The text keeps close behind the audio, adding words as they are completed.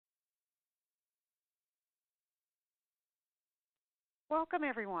Welcome,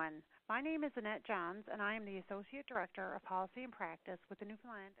 everyone. My name is Annette Johns, and I am the Associate Director of Policy and Practice with the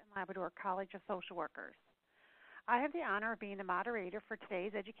Newfoundland and Labrador College of Social Workers. I have the honor of being the moderator for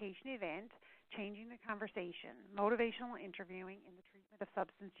today's education event, Changing the Conversation, Motivational Interviewing in the Treatment of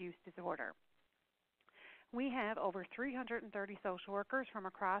Substance Use Disorder. We have over 330 social workers from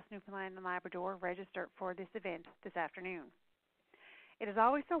across Newfoundland and Labrador registered for this event this afternoon. It is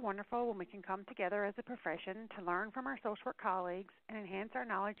always so wonderful when we can come together as a profession to learn from our social work colleagues and enhance our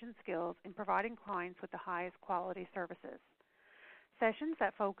knowledge and skills in providing clients with the highest quality services. Sessions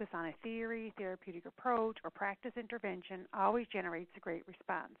that focus on a theory, therapeutic approach, or practice intervention always generates a great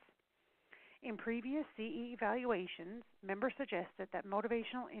response. In previous CE evaluations, members suggested that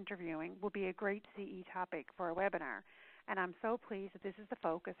motivational interviewing will be a great CE topic for a webinar, and I'm so pleased that this is the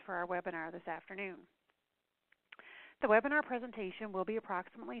focus for our webinar this afternoon. The webinar presentation will be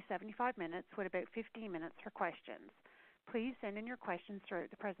approximately 75 minutes with about 15 minutes for questions. Please send in your questions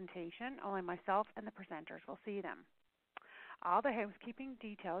throughout the presentation. Only myself and the presenters will see them. All the housekeeping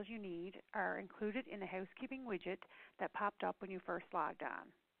details you need are included in the housekeeping widget that popped up when you first logged on.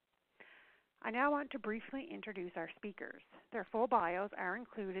 I now want to briefly introduce our speakers. Their full bios are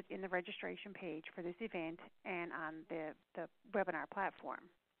included in the registration page for this event and on the webinar platform.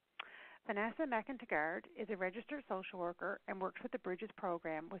 Vanessa McIntyre is a registered social worker and works with the Bridges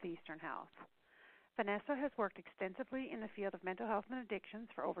program with Eastern Health. Vanessa has worked extensively in the field of mental health and addictions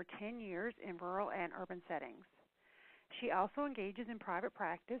for over 10 years in rural and urban settings. She also engages in private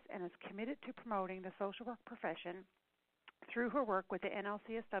practice and is committed to promoting the social work profession through her work with the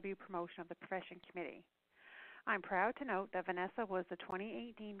NLCSW Promotion of the Profession Committee. I'm proud to note that Vanessa was the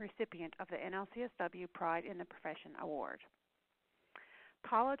 2018 recipient of the NLCSW Pride in the Profession Award.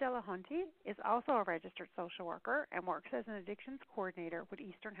 Paula Delahunty is also a registered social worker and works as an addictions coordinator with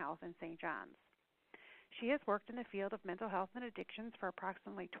Eastern Health in St. John's. She has worked in the field of mental health and addictions for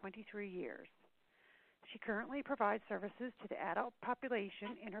approximately 23 years. She currently provides services to the adult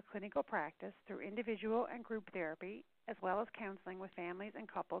population in her clinical practice through individual and group therapy, as well as counseling with families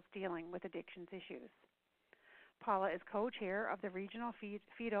and couples dealing with addictions issues. Paula is co-chair of the Regional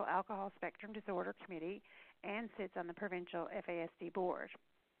Fetal Alcohol Spectrum Disorder Committee and sits on the Provincial FASD Board.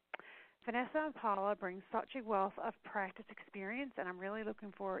 Vanessa and Paula bring such a wealth of practice experience, and I'm really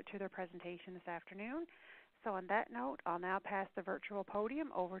looking forward to their presentation this afternoon. So on that note, I'll now pass the virtual podium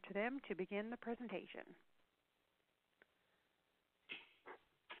over to them to begin the presentation.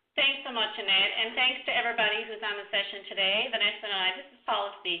 Thanks so much, Annette, and thanks to everybody who's on the session today. Vanessa and I, this is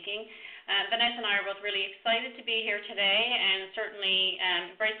Paula speaking. Vanessa and I are both really excited to be here today and certainly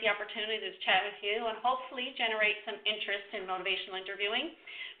embrace the opportunity to chat with you and hopefully generate some interest in motivational interviewing.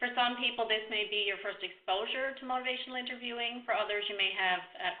 For some people, this may be your first exposure to motivational interviewing. For others, you may have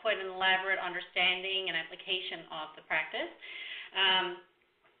quite an elaborate understanding and application of the practice.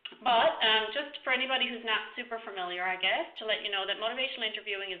 But just for anybody who's not super familiar, I guess, to let you know that motivational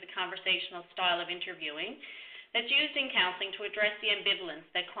interviewing is a conversational style of interviewing that's used in counseling to address the ambivalence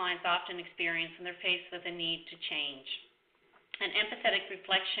that clients often experience when they're faced with a need to change. And empathetic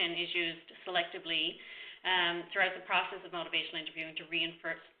reflection is used selectively throughout the process of motivational interviewing to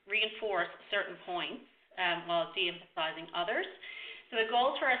reinforce certain points while de-emphasizing others. So the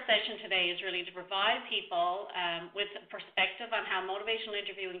goal for our session today is really to provide people with a perspective on how motivational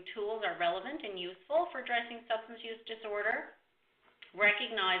interviewing tools are relevant and useful for addressing substance use disorder,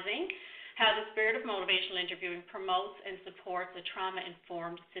 recognizing how the spirit of motivational interviewing promotes and supports a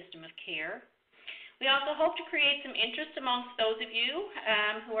trauma-informed system of care. We also hope to create some interest amongst those of you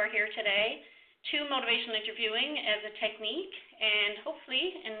who are here today to motivational interviewing as a technique and hopefully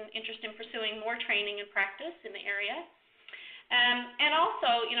an interest in pursuing more training and practice in the area. And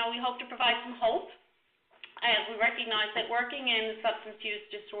also, we hope to provide some hope as we recognize that working in the substance use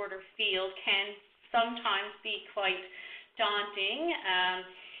disorder field can sometimes be quite daunting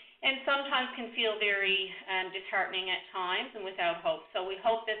and sometimes can feel very disheartening at times and without hope. So we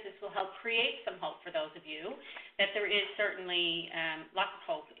hope that this will help create some hope for those of you, that there is certainly lots of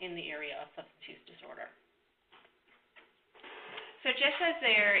hope in the area of substance use disorder. So just as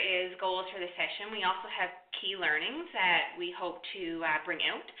there is goals for the session, we also have key learnings that we hope to bring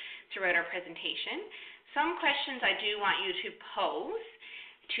out throughout our presentation. Some questions I do want you to pose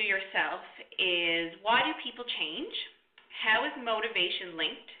to yourself is, why do people change? How is motivation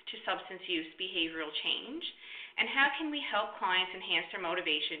linked to substance use behavioral change? And how can we help clients enhance their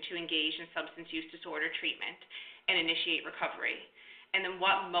motivation to engage in substance use disorder treatment and initiate recovery? And then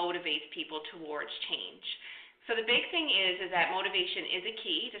what motivates people towards change? So the big thing is that motivation is a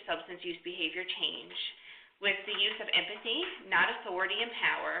key to substance use behavior change. With the use of empathy, not authority and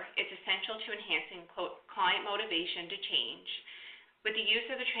power, it's essential to enhancing client motivation to change. With the use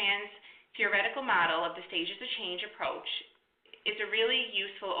of the theoretical model of the stages of change approach, it's a really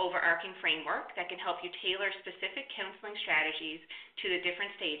useful overarching framework that can help you tailor specific counseling strategies to the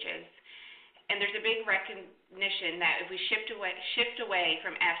different stages. And there's a big recognition that if we shift away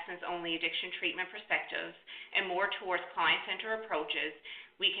from abstinence-only addiction treatment perspectives and more towards client-centered approaches,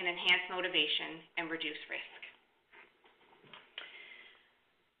 we can enhance motivation and reduce risk.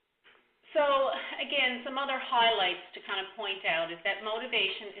 So again, some other highlights to kind of point out is that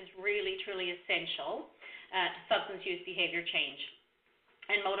motivation is really, truly essential to substance use behavior change.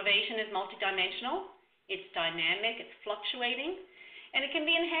 And motivation is multidimensional, it's dynamic, it's fluctuating, and it can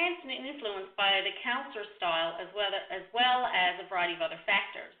be enhanced and influenced by the counselor style as well as a variety of other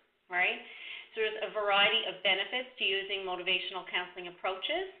factors, right? So there's a variety of benefits to using motivational counseling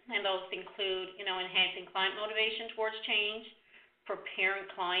approaches, and those include, enhancing client motivation towards change, preparing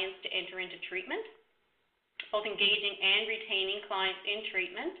clients to enter into treatment, both engaging and retaining clients in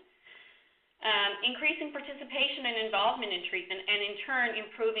treatment, increasing participation and involvement in treatment, and in turn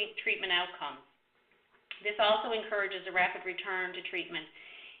improving treatment outcomes. This also encourages a rapid return to treatment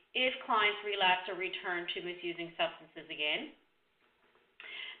if clients relapse or return to misusing substances again.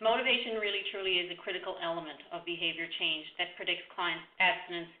 Motivation really truly is a critical element of behavior change that predicts clients'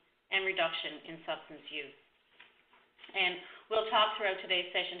 abstinence and reduction in substance use. And we'll talk throughout today's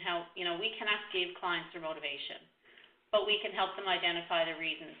session how, we cannot give clients their motivation, but we can help them identify the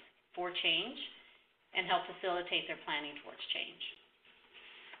reasons for change and help facilitate their planning towards change.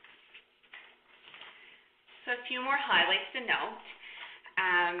 So a few more highlights to note.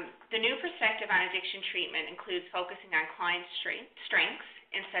 The new perspective on addiction treatment includes focusing on client strengths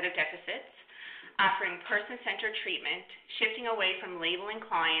instead of deficits, offering person-centered treatment, shifting away from labeling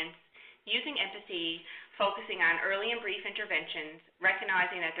clients, using empathy, focusing on early and brief interventions,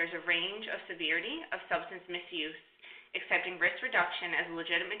 recognizing that there's a range of severity of substance misuse, accepting risk reduction as a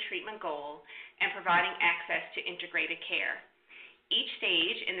legitimate treatment goal, and providing access to integrated care. Each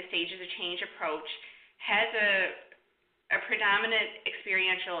stage in the stages of change approach has a predominant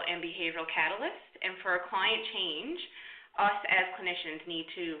experiential and behavioral catalyst, and for a client change, us as clinicians need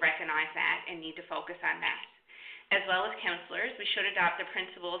to recognize that and need to focus on that. As well as counselors, we should adopt the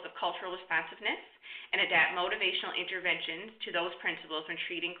principles of cultural responsiveness and adapt motivational interventions to those principles when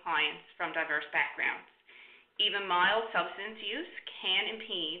treating clients from diverse backgrounds. Even mild substance use can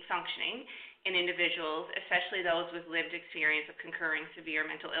impede functioning in individuals, especially those with lived experience of concurring severe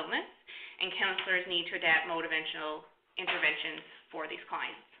mental illness, and counselors need to adapt motivational interventions for these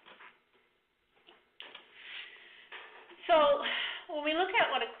clients. So when we look at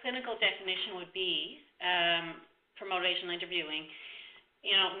what a clinical definition would be for motivational interviewing,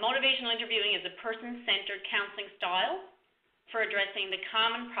 motivational interviewing is a person-centered counseling style for addressing the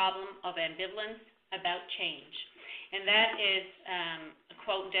common problem of ambivalence about change. And that is a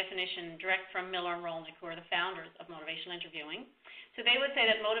quote and definition direct from Miller and Rolnick, who are the founders of motivational interviewing. So they would say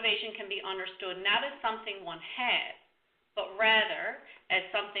that motivation can be understood not as something one has, but rather as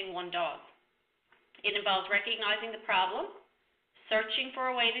something one does. It involves recognizing the problem, searching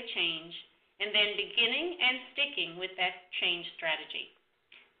for a way to change, and then beginning and sticking with that change strategy.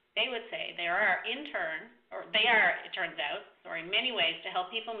 They would say it turns out, many ways to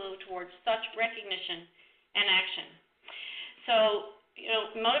help people move towards such recognition and action. So,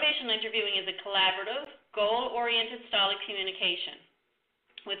 motivational interviewing is a collaborative, goal-oriented style of communication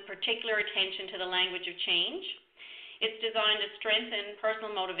with particular attention to the language of change. It's designed to strengthen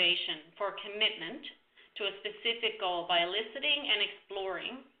personal motivation for commitment to a specific goal by eliciting and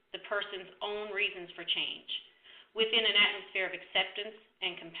exploring the person's own reasons for change within an atmosphere of acceptance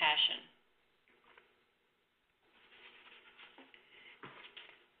and compassion.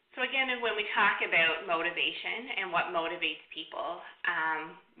 So again, when we talk about motivation and what motivates people,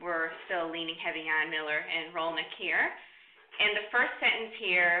 we're still leaning heavy on Miller and Rolnick here. And the first sentence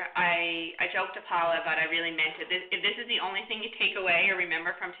here, I joked to Paula, but I really meant it. If this is the only thing you take away or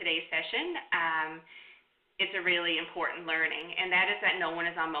remember from today's session, it's a really important learning, and that is that no one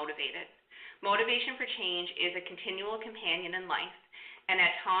is unmotivated. Motivation for change is a continual companion in life, and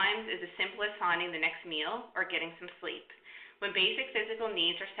at times is as simple as finding the next meal or getting some sleep. When basic physical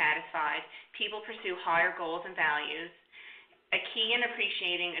needs are satisfied, people pursue higher goals and values. A key in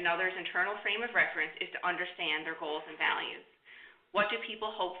appreciating another's internal frame of reference is to understand their goals and values. What do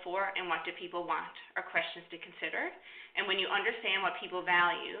people hope for and what do people want are questions to consider. And when you understand what people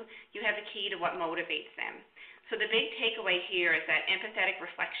value, you have a key to what motivates them. So the big takeaway here is that empathetic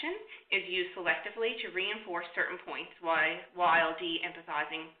reflection is used selectively to reinforce certain points while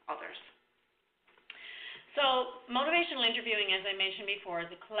de-emphasizing others. So motivational interviewing, as I mentioned before, is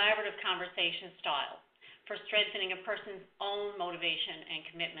a collaborative conversation style for strengthening a person's own motivation and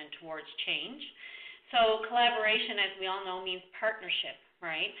commitment towards change. So collaboration, as we all know, means partnership,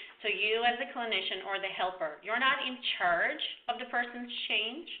 right? So you as a clinician or the helper, you're not in charge of the person's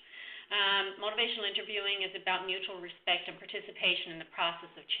change. Motivational interviewing is about mutual respect and participation in the process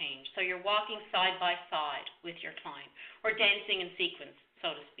of change. So you're walking side by side with your client, or dancing in sequence,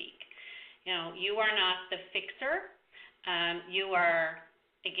 so to speak. You are not the fixer.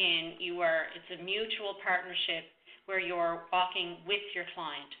 It's a mutual partnership where you're walking with your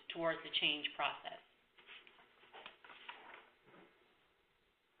client towards the change process.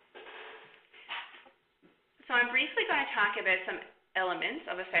 So I'm briefly going to talk about some elements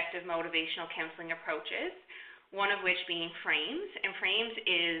of effective motivational counseling approaches, one of which being FRAMES. And FRAMES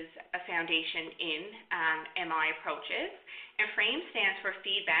is a foundation in MI approaches. And FRAMES stands for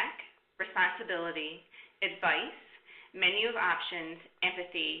feedback, responsibility, advice, menu of options,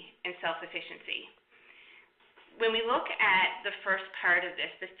 empathy, and self-efficiency. When we look at the first part of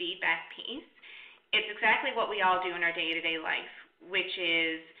this, the feedback piece, it's exactly what we all do in our day-to-day life, which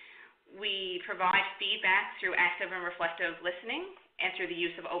is we provide feedback through active and reflective listening and through the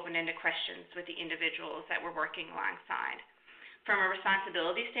use of open-ended questions with the individuals that we're working alongside. From a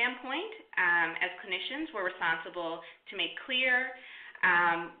responsibility standpoint, as clinicians, we're responsible to make clear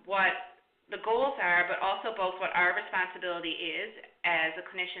what the goals are, but also both what our responsibility is as a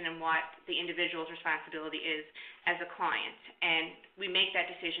clinician and what the individual's responsibility is as a client. And we make that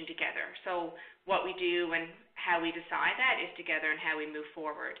decision together. So what we do and how we decide that is together and how we move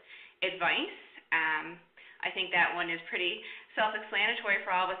forward. Advice, I think that one is pretty self-explanatory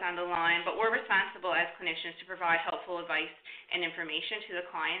for all of us on the line, but we're responsible as clinicians to provide helpful advice and information to the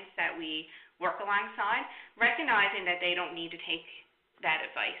clients that we work alongside, recognizing that they don't need to take that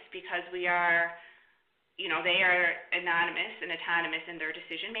advice because they are anonymous and autonomous in their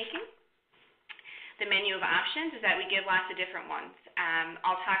decision making. The menu of options is that we give lots of different ones.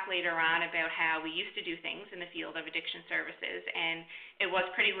 I'll talk later on about how we used to do things in the field of addiction services, and it was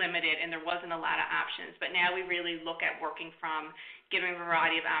pretty limited and there wasn't a lot of options. But now we really look at working from giving a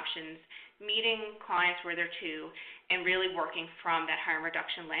variety of options, meeting clients where they're to, and really working from that harm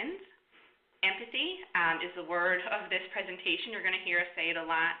reduction lens. Empathy is the word of this presentation. You're going to hear us say it a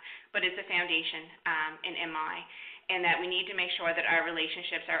lot, but it's a foundation in MI, and that we need to make sure that our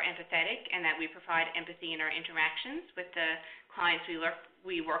relationships are empathetic and that we provide empathy in our interactions with the clients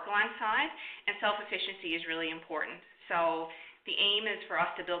we work alongside. And self-efficiency is really important. So the aim is for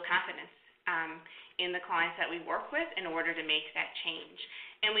us to build confidence in the clients that we work with in order to make that change.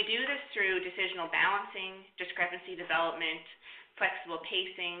 And we do this through decisional balancing, discrepancy development, flexible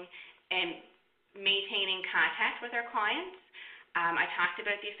pacing, and maintaining contact with our clients. I talked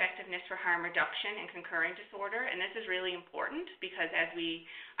about the effectiveness for harm reduction and concurrent disorder, and this is really important because, as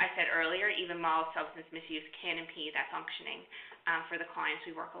I said earlier, even mild substance misuse can impede that functioning for the clients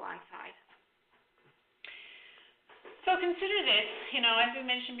we work alongside. So consider this, as we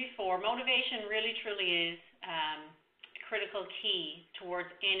mentioned before, motivation really truly is a critical key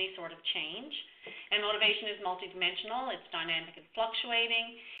towards any sort of change. And motivation is multidimensional, it's dynamic and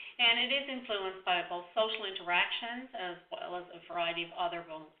fluctuating, and it is influenced by both social interactions as well as a variety of other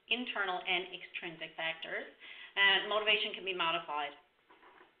both internal and extrinsic factors. And motivation can be modified,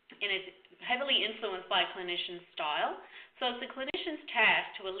 and it's heavily influenced by a clinician's style. So it's the clinician's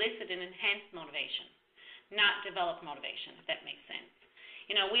task to elicit and enhance motivation, not develop motivation, if that makes sense.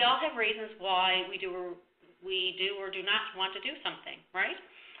 We all have reasons why we do or do not want to do something, right?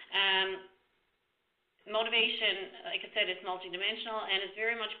 Motivation, like I said, is multidimensional and is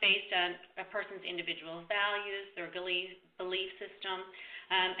very much based on a person's individual values, their belief system,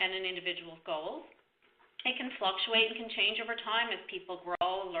 and an individual's goals. It can fluctuate and can change over time as people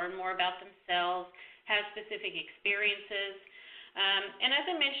grow, learn more about themselves, have specific experiences. And as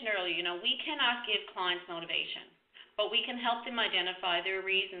I mentioned earlier, we cannot give clients motivation, but we can help them identify their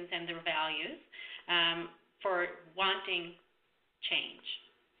reasons and their values for wanting change.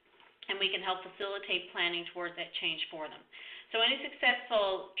 And we can help facilitate planning towards that change for them. So any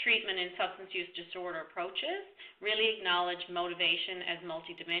successful treatment in substance use disorder approaches really acknowledge motivation as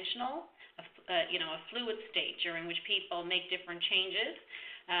multidimensional, a fluid state during which people make different changes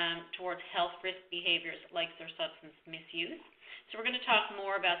towards health risk behaviors like their substance misuse. So we're going to talk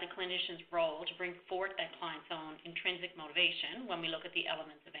more about the clinician's role to bring forth that client's own intrinsic motivation when we look at the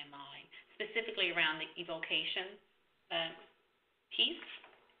elements of MI, specifically around the evocation piece.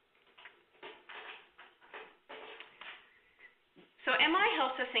 So MI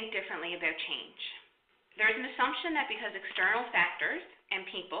helps us think differently about change. There's an assumption that because external factors and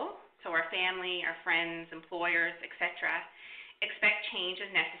people, so our family, our friends, employers, etc., expect change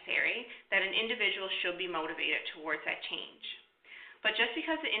as necessary, that an individual should be motivated towards that change. But just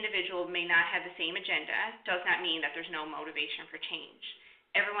because the individual may not have the same agenda does not mean that there's no motivation for change.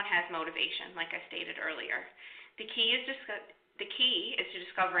 Everyone has motivation, like I stated earlier. The key is to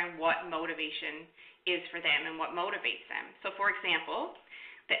discovering what motivation is for them and what motivates them. So for example,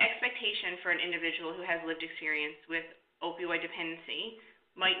 the expectation for an individual who has lived experience with opioid dependency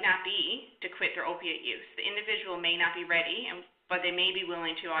might not be to quit their opiate use. The individual may not be ready, but they may be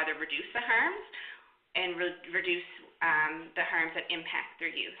willing to either reduce the harms and reduce the harms that impact their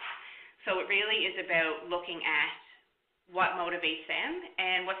use. So it really is about looking at what motivates them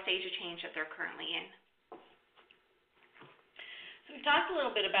and what stage of change that they're currently in. So we've talked a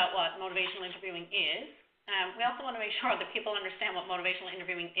little bit about what motivational interviewing is. We also want to make sure that people understand what motivational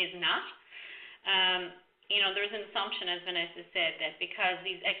interviewing is not. There's an assumption, as Vanessa said, that because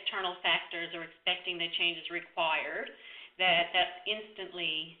these external factors are expecting that change is required, that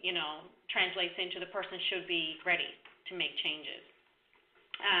instantly, translates into the person should be ready to make changes.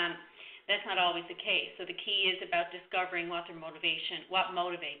 That's not always the case. So the key is about discovering what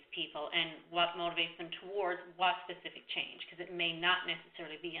motivates people and what motivates them towards what specific change, because it may not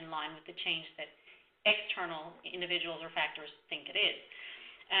necessarily be in line with the change that external individuals or factors think it is.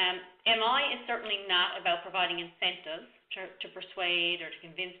 MI is certainly not about providing incentives to persuade or to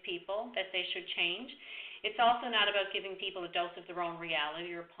convince people that they should change. It's also not about giving people a dose of their own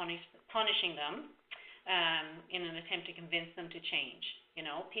reality or punishing them in an attempt to convince them to change.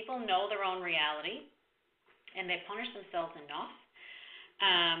 People know their own reality, and they punish themselves enough.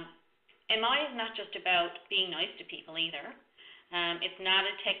 MI is not just about being nice to people either. It's not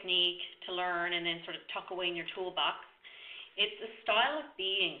a technique to learn and then sort of tuck away in your toolbox. It's a style of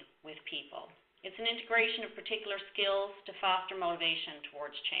being with people. It's an integration of particular skills to foster motivation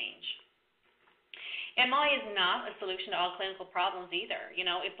towards change. MI is not a solution to all clinical problems either.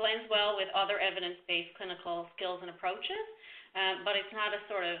 It blends well with other evidence-based clinical skills and approaches, but it's not a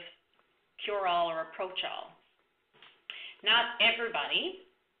sort of cure-all or approach-all. Not everybody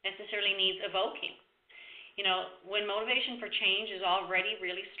necessarily needs evoking. When motivation for change is already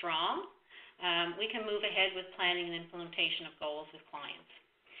really strong, we can move ahead with planning and implementation of goals with clients.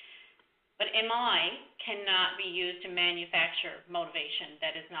 But MI cannot be used to manufacture motivation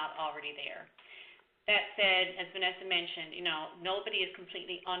that is not already there. That said, as Vanessa mentioned, nobody is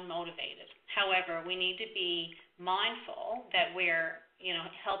completely unmotivated. However, we need to be mindful that we're,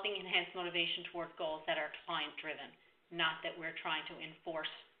 helping enhance motivation towards goals that are client-driven, not that we're trying to enforce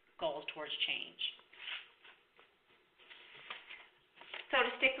goals towards change. So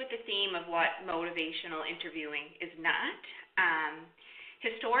to stick with the theme of what motivational interviewing is not,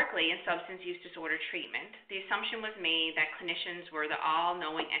 historically in substance use disorder treatment, the assumption was made that clinicians were the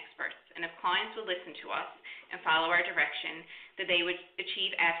all-knowing experts, and if clients would listen to us and follow our direction, that they would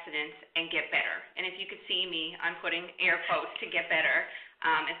achieve abstinence and get better. And if you could see me, I'm putting air quotes to get better,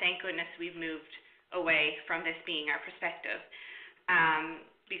 and thank goodness we've moved away from this being our perspective,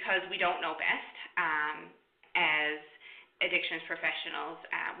 because we don't know best. As addictions professionals,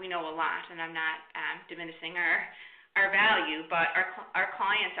 we know a lot, and I'm not diminishing our value, but our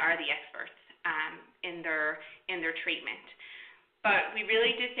clients are the experts in their treatment. But we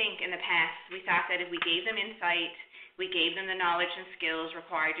really did think in the past, we thought that if we gave them insight, we gave them the knowledge and skills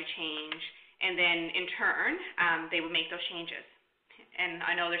required to change, and then in turn, they would make those changes. And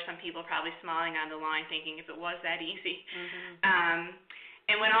I know there's some people probably smiling on the line thinking if it was that easy. Mm-hmm.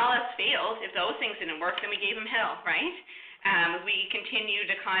 And when all else fails, if those things didn't work, then we gave them hell, right? We continue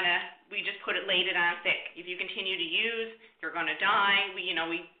to we just laid it on thick. If you continue to use, you're going to die. We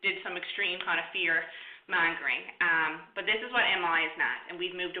did some extreme kind of fear mongering. But this is what MI is not, and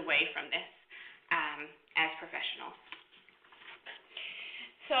we've moved away from this as professionals.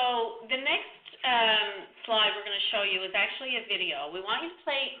 So the next slide we're going to show you is actually a video. We want you to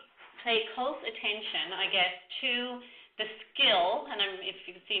pay close attention, I guess, to the skill, and if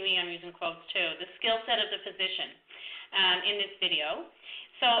you can see me, I'm using quotes too, the skill set of the physician in this video.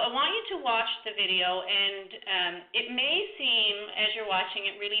 So I want you to watch the video, and it may seem, as you're watching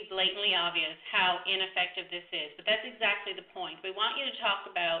it, really blatantly obvious how ineffective this is, but that's exactly the point. We want you to talk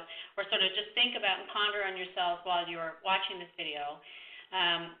about, or sort of just think about and ponder on yourself while you're watching this video.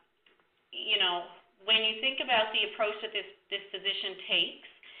 When you think about the approach that this physician takes,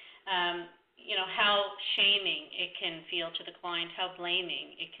 how shaming it can feel to the client, how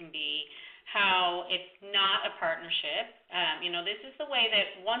blaming it can be, how it's not a partnership. This is the way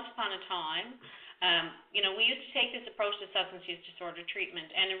that once upon a time, we used to take this approach to substance use disorder treatment,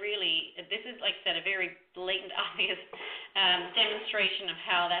 and really, this is, like I said, a very blatant, obvious demonstration of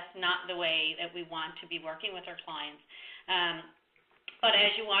how that's not the way that we want to be working with our clients. But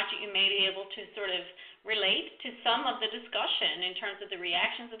as you watch it, you may be able to sort of relate to some of the discussion in terms of the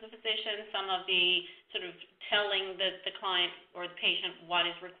reactions of the physician, some of the sort of telling the client or the patient what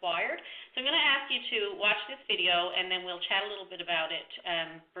is required. So I'm going to ask you to watch this video, and then we'll chat a little bit about it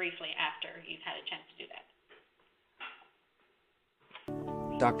briefly after you've had a chance to do that.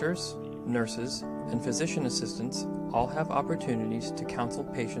 Doctors, nurses, and physician assistants all have opportunities to counsel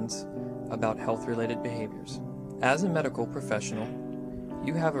patients about health-related behaviors. As a medical professional,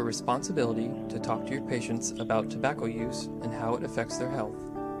 you have a responsibility to talk to your patients about tobacco use and how it affects their health.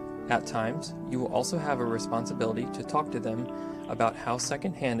 At times, you will also have a responsibility to talk to them about how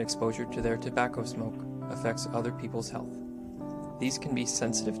secondhand exposure to their tobacco smoke affects other people's health. These can be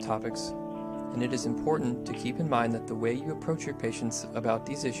sensitive topics, and it is important to keep in mind that the way you approach your patients about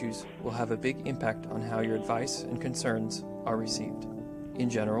these issues will have a big impact on how your advice and concerns are received.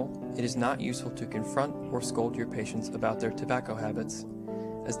 In general, it is not useful to confront or scold your patients about their tobacco habits,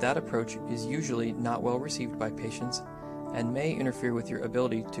 as that approach is usually not well received by patients and may interfere with your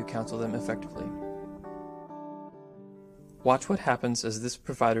ability to counsel them effectively. Watch what happens as this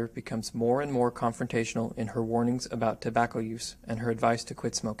provider becomes more and more confrontational in her warnings about tobacco use and her advice to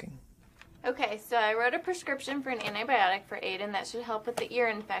quit smoking. Okay, so I wrote a prescription for an antibiotic for Aiden that should help with the ear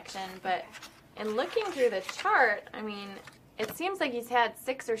infection, but in looking through the chart, I mean, it seems like he's had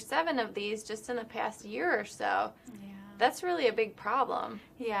 6 or 7 of these just in the past year or so. Yeah. That's really a big problem.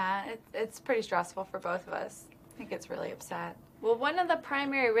 Yeah, it's pretty stressful for both of us. He gets really upset. Well, one of the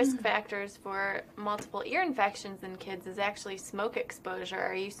primary risk factors for multiple ear infections in kids is actually smoke exposure.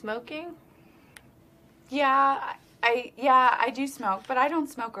 Are you smoking? Yeah, I do smoke, but I don't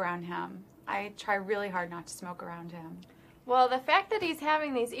smoke around him. I try really hard not to smoke around him. Well, the fact that he's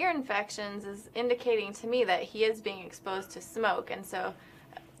having these ear infections is indicating to me that he is being exposed to smoke. And so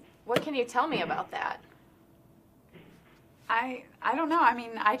what can you tell me about that? I don't know. I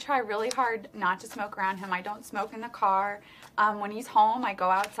mean, I try really hard not to smoke around him. I don't smoke in the car. When he's home, I go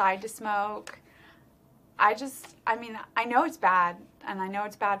outside to smoke. I know it's bad, and I know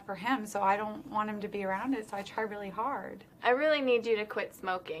it's bad for him, so I don't want him to be around it, so I try really hard. I really need you to quit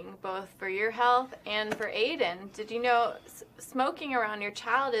smoking, both for your health and for Aiden. Did you know smoking around your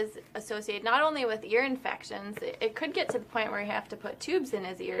child is associated not only with ear infections, it could get to the point where you have to put tubes in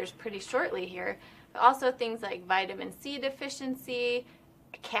his ears pretty shortly here, but also things like vitamin C deficiency,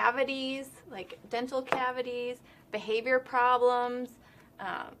 cavities, like dental cavities, behavior problems,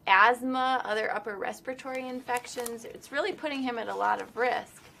 asthma, other upper respiratory infections. It's really putting him at a lot of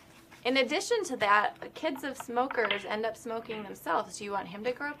risk. In addition to that, kids of smokers end up smoking themselves. Do you want him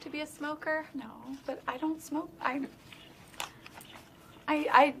to grow up to be a smoker? No, but I don't smoke. I've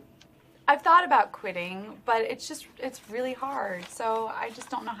thought about quitting, but it's really hard, so I just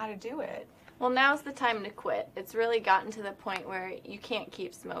don't know how to do it. Well, now's the time to quit. It's really gotten to the point where you can't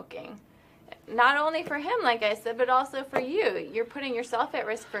keep smoking. Not only for him, like I said, but also for you. You're putting yourself at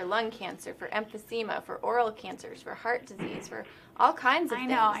risk for lung cancer, for emphysema, for oral cancers, for heart disease, for all kinds of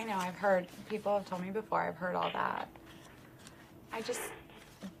things. I know. I've heard. People have told me before. I've heard all that. I just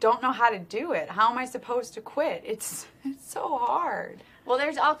don't know how to do it. How am I supposed to quit? It's so hard. Well,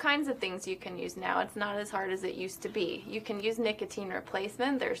 there's all kinds of things you can use now. It's not as hard as it used to be. You can use nicotine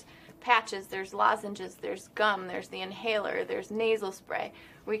replacement. There's patches, there's lozenges, there's gum, there's the inhaler, there's nasal spray.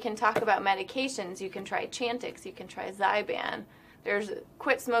 We can talk about medications. You can try Chantix, you can try Zyban. There's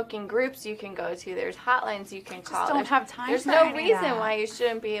quit smoking groups you can go to. There's hotlines you can call. I just don't have time There's for no any of reason that. why you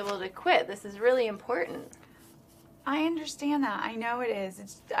shouldn't be able to quit. This is really important. I understand that. I know it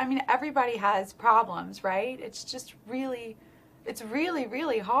is. Everybody has problems, right? It's really,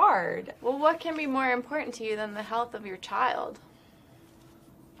 really hard. Well, what can be more important to you than the health of your child?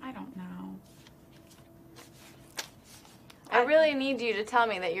 I don't know. I really need you to tell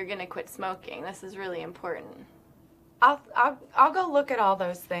me that you're going to quit smoking. This is really important. I'll go look at all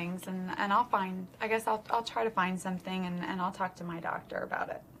those things and I'll try to find something and I'll talk to my doctor about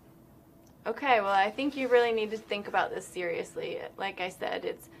it. Okay, well, I think you really need to think about this seriously. Like I said,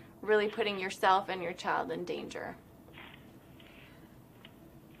 it's really putting yourself and your child in danger.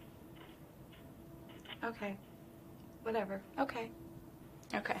 Okay. Whatever. Okay.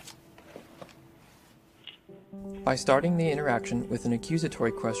 Okay. By starting the interaction with an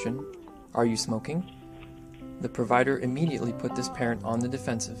accusatory question, "Are you smoking?" the provider immediately put this parent on the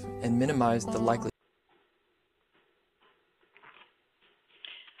defensive and minimized the likelihood.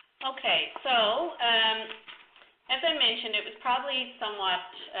 Okay, so as I mentioned, it was probably somewhat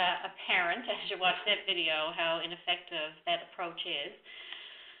apparent as you watched that video how ineffective that approach is.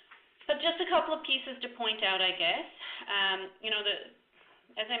 But just a couple of pieces to point out, I guess.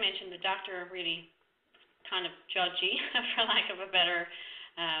 As I mentioned, the doctor really kind of judgy, for lack of a better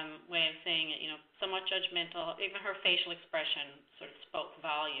way of saying it, somewhat judgmental. Even her facial expression sort of spoke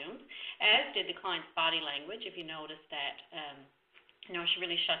volumes, as did the client's body language. If you noticed that, she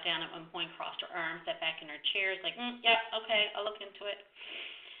really shut down at one point, crossed her arms, sat back in her chair, like, yeah, okay, I'll look into it.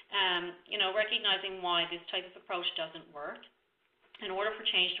 Recognizing why this type of approach doesn't work. In order for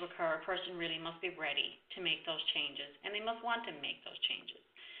change to occur, a person really must be ready to make those changes, and they must want to make those changes,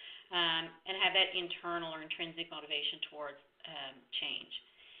 and have that internal or intrinsic motivation towards change.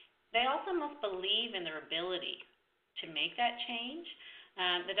 They also must believe in their ability to make that change.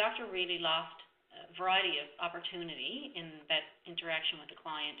 The doctor really lost a variety of opportunity in that interaction with the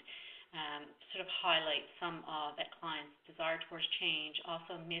client, sort of highlight some of that client's desire towards change,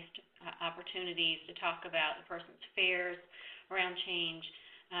 also missed opportunities to talk about the person's fears around change,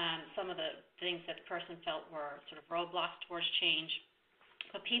 some of the things that the person felt were sort of roadblocks towards change.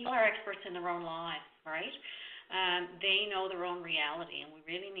 But people are experts in their own lives, right? They know their own reality, and we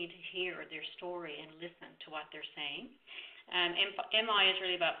really need to hear their story and listen to what they're saying. MI is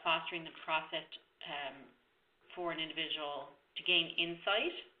really about fostering the process for an individual to gain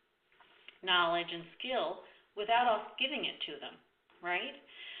insight, knowledge, and skill without us giving it to them, right?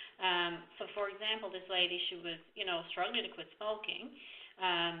 So, for example, this lady, she was, struggling to quit smoking,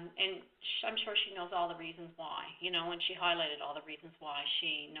 and I'm sure she knows all the reasons why, and she highlighted all the reasons why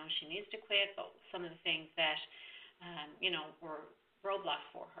she knows she needs to quit, but some of the things that, were roadblocks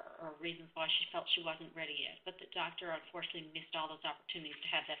for her, or reasons why she felt she wasn't ready yet. But the doctor, unfortunately, missed all those opportunities to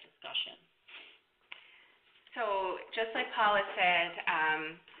have that discussion. So, just like Paula said,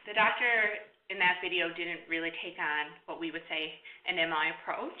 the doctor in that video didn't really take on what we would say an MI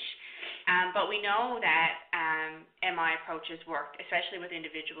approach, but we know that MI approaches worked, especially with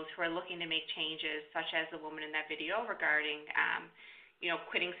individuals who are looking to make changes, such as the woman in that video regarding,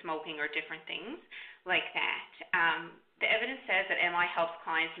 quitting smoking or different things like that. The evidence says that MI helps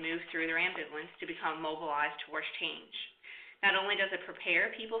clients move through their ambivalence to become mobilized towards change. Not only does it prepare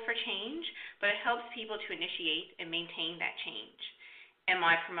people for change, but it helps people to initiate and maintain that change.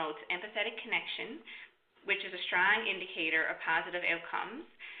 MI promotes empathetic connection, which is a strong indicator of positive outcomes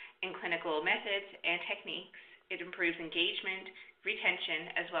in clinical methods and techniques. It improves engagement,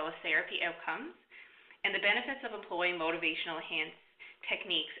 retention, as well as therapy outcomes. And the benefits of employing motivational enhanced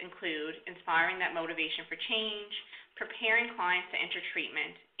techniques include inspiring that motivation for change, preparing clients to enter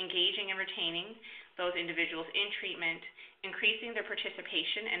treatment, engaging and retaining those individuals in treatment, increasing their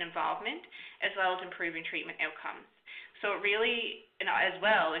participation and involvement, as well as improving treatment outcomes. So it really, as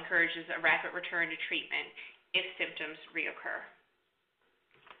well, encourages a rapid return to treatment if symptoms reoccur.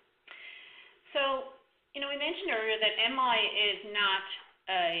 So, we mentioned earlier that MI is not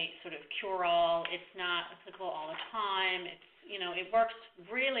a sort of cure-all. It's not applicable all the time. It's, it works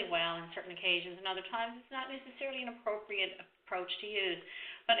really well in certain occasions, and other times it's not necessarily an appropriate approach to use.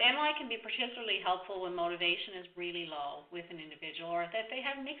 But MI can be particularly helpful when motivation is really low with an individual, or that they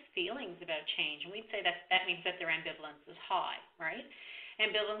have mixed feelings about change. And we'd say that means that their ambivalence is high, right?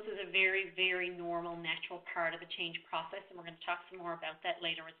 Ambivalence is a very, very normal, natural part of the change process, and we're going to talk some more about that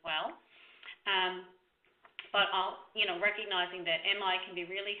later as well. But recognizing that MI can be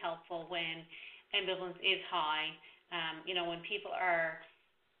really helpful when ambivalence is high, when people are,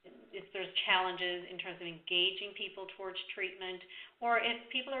 if there's challenges in terms of engaging people towards treatment, or if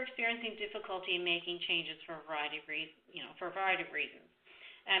people are experiencing difficulty in making changes for a variety of reasons.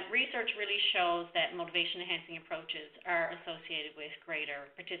 Research really shows that motivation-enhancing approaches are associated with greater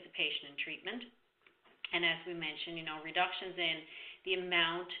participation in treatment. And as we mentioned, reductions in the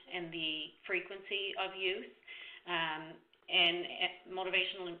amount and the frequency of use, and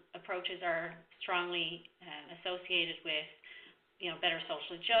motivational approaches are strongly associated with better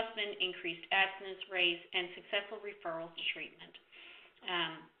social adjustment, increased abstinence rates, and successful referrals to treatment.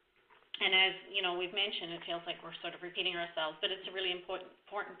 And as we've mentioned, it feels like we're sort of repeating ourselves, but it's a really important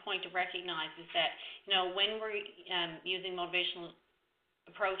point to recognize is that when we're using motivational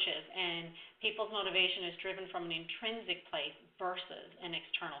approaches and people's motivation is driven from an intrinsic place versus an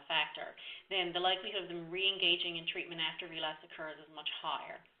external factor, then the likelihood of them re-engaging in treatment after relapse occurs is much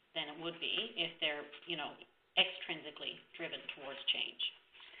higher than it would be if they're extrinsically driven towards change.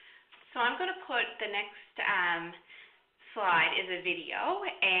 So I'm going to put the next slide is a video,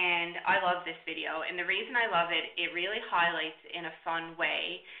 and I love this video. And the reason I love it, it really highlights in a fun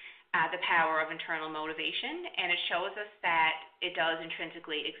way the power of internal motivation, and it shows us that it does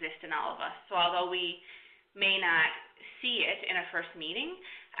intrinsically exist in all of us. So although we may not see it in a first meeting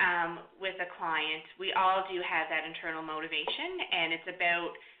with a client, we all do have that internal motivation, and it's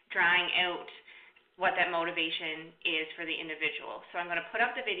about drawing out what that motivation is for the individual. So I'm going to put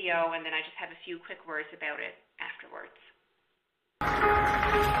up the video, and then I just have a few quick words about it afterwards.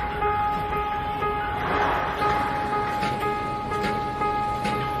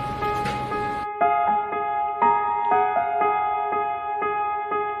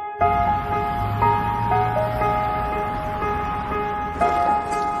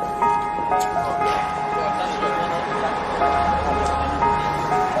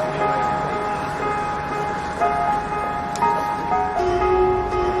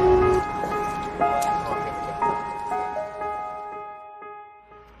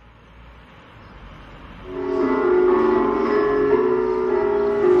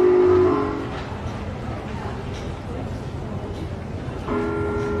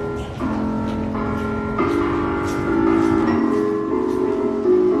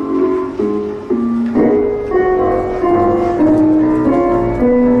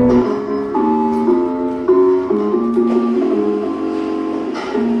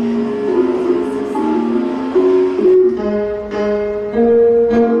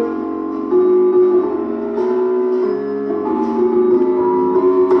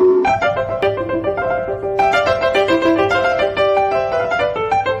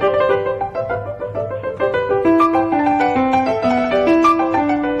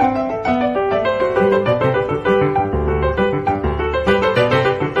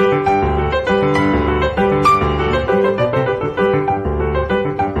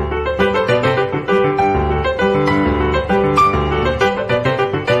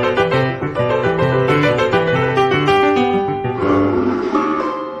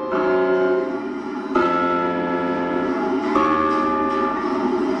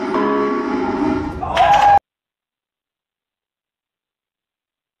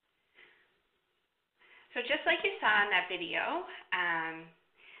 So just like you saw in that video,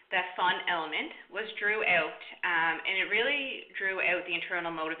 the fun element was drew out, and it really drew out the internal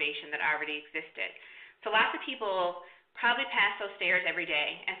motivation that already existed. So lots of people probably passed those stairs every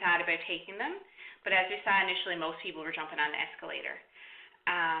day and thought about taking them, but as we saw initially, most people were jumping on the escalator.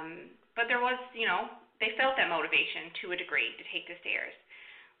 But there was, they felt that motivation to a degree to take the stairs.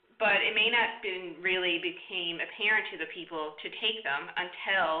 But it may not really became apparent to the people to take them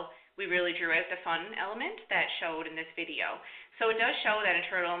until we really drew out the fun element that showed in this video. So it does show that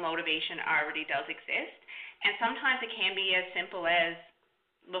internal motivation already does exist, and sometimes it can be as simple as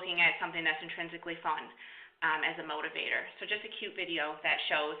looking at something that's intrinsically fun as a motivator. So just a cute video that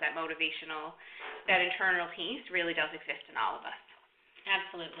shows that that internal piece really does exist in all of us.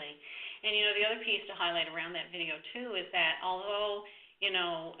 Absolutely. And the other piece to highlight around that video too is that although in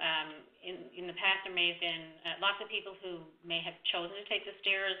the past there may have been lots of people who may have chosen to take the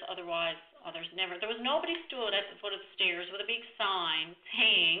stairs, otherwise others never. There was nobody stood at the foot of the stairs with a big sign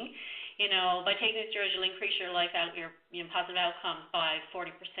saying, by taking the stairs you'll increase your positive outcomes by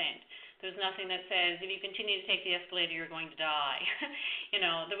 40%. There's nothing that says if you continue to take the escalator you're going to die.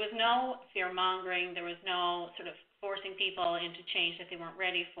 There was no fear mongering. There was no sort of forcing people into change that they weren't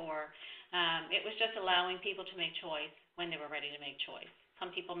ready for. It was just allowing people to make choice when they were ready to make choice.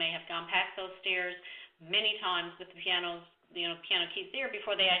 Some people may have gone past those stairs many times with the piano keys there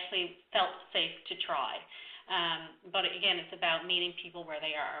before they actually felt safe to try. But again, it's about meeting people where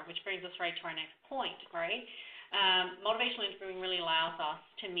they are, which brings us right to our next point, right? Motivational interviewing really allows us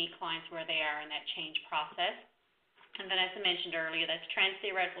to meet clients where they are in that change process. And then as I mentioned earlier, that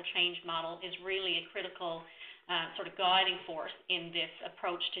trans-theoretical change model is really a critical sort of guiding force in this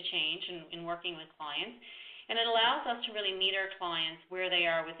approach to change and in working with clients. And it allows us to really meet our clients where they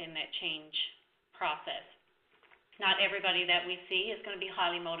are within that change process. Not everybody that we see is going to be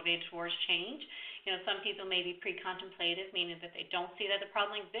highly motivated towards change. Some people may be pre-contemplative, meaning that they don't see that the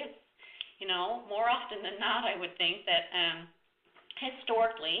problem exists. More often than not, I would think that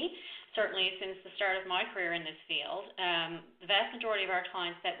historically, certainly since the start of my career in this field, the vast majority of our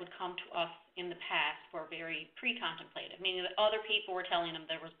clients that would come to us in the past were very pre-contemplative, meaning that other people were telling them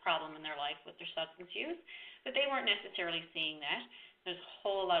there was a problem in their life with their substance use, but they weren't necessarily seeing that. There's a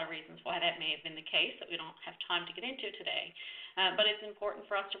whole lot of reasons why that may have been the case that we don't have time to get into today. But it's important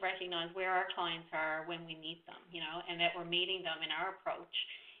for us to recognize where our clients are when we meet them, and that we're meeting them in our approach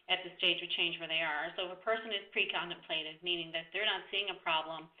at the stage of change where they are. So if a person is pre-contemplative, meaning that they're not seeing a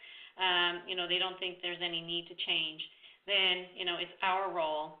problem, they don't think there's any need to change, then, it's our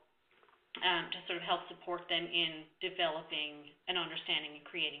role to sort of help support them in developing an understanding and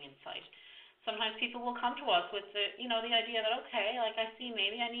creating insight. Sometimes people will come to us with the idea that, okay, like I see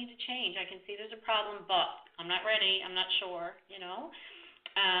maybe I need to change. I can see there's a problem, but I'm not ready. I'm not sure,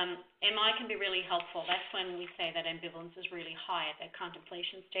 MI can be really helpful. That's when we say that ambivalence is really high at that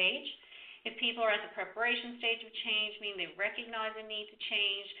contemplation stage. If people are at the preparation stage of change, meaning they recognize a need to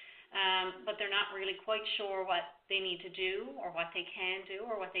change, but they're not really quite sure what they need to do or what they can do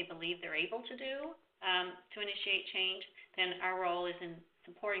or what they believe they're able to do to initiate change, then our role is in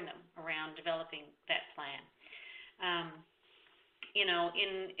supporting them around developing that plan.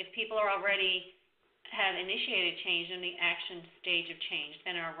 If people are already have initiated change in the action stage of change,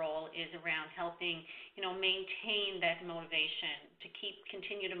 then our role is around helping, maintain that motivation to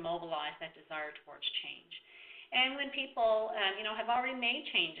continue to mobilize that desire towards change. And when people, have already made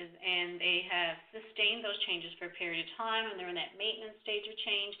changes and they have sustained those changes for a period of time and they're in that maintenance stage of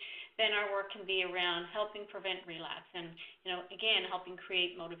change, then our work can be around helping prevent relapse and, again, helping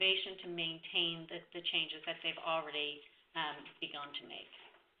create motivation to maintain the changes that they've already begun to make.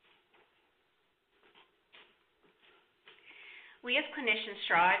 We as clinicians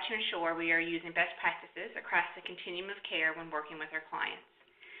strive to ensure we are using best practices across the continuum of care when working with our clients.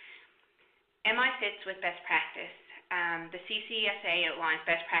 MI fits with best practice. The CCSA outlines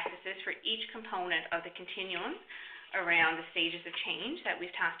best practices for each component of the continuum around the stages of change that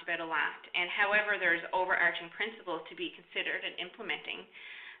we've talked about a lot. And however there's overarching principles to be considered in implementing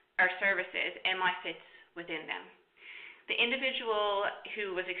our services, MI fits within them. The individual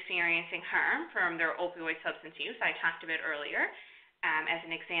who was experiencing harm from their opioid substance use, I talked about earlier, as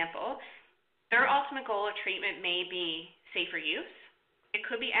an example, their ultimate goal of treatment may be safer use. It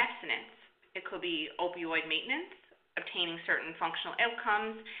could be abstinence. It could be opioid maintenance, obtaining certain functional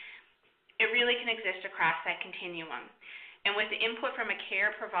outcomes. It really can exist across that continuum. And with the input from a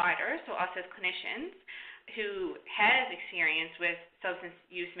care provider, so us as clinicians, who has experience with substance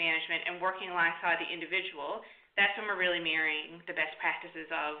use management and working alongside the individual, that's when we're really mirroring the best practices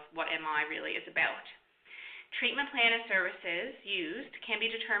of what MI really is about. Treatment plan and services used can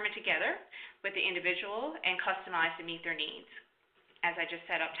be determined together with the individual and customized to meet their needs. As I just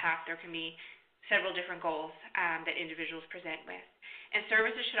said up top, there can be several different goals that individuals present with. And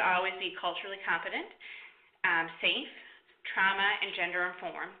services should always be culturally competent, safe, trauma, and gender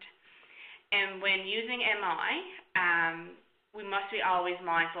informed. And when using MI, we must be always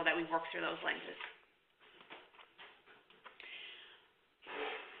mindful that we work through those lenses.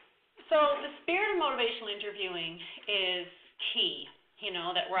 So the spirit of motivational interviewing is key,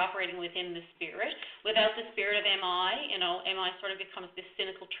 that we're operating within the spirit. Without the spirit of MI, MI sort of becomes this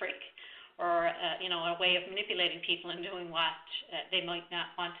cynical trick or, a way of manipulating people and doing what they might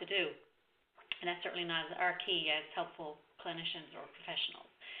not want to do. And that's certainly not our key as helpful clinicians or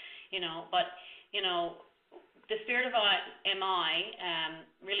professionals, But, the spirit of MI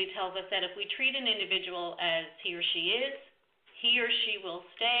really tells us that if we treat an individual as he or she is, he or she will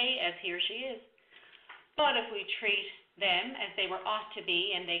stay as he or she is. But if we treat them as they ought to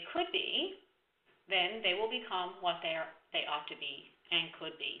be and they could be, then they will become what they ought to be and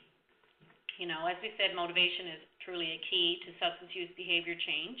could be. As we said, motivation is truly a key to substance use behavior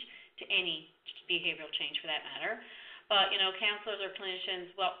change, to any behavioral change for that matter. But, counselors or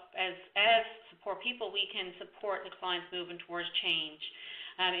clinicians, as support people, we can support the clients moving towards change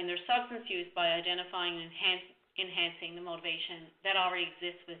in their substance use by identifying and enhancing the motivation that already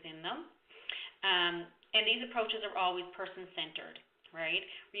exists within them. And these approaches are always person-centered, right?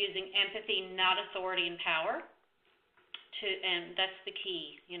 We're using empathy, not authority and power, and that's the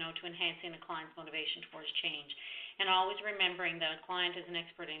key, to enhancing the client's motivation towards change. And always remembering that a client is an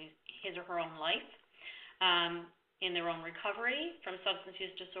expert in his or her own life, in their own recovery from substance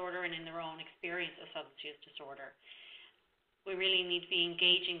use disorder and in their own experience of substance use disorder. We really need to be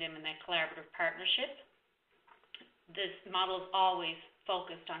engaging them in that collaborative partnership. This model is always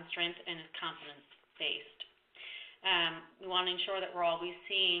focused on strength and is competence-based. We want to ensure that we're always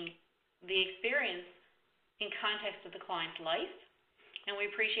seeing the experience in context of the client's life, and we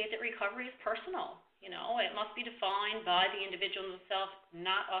appreciate that recovery is personal. It must be defined by the individual himself,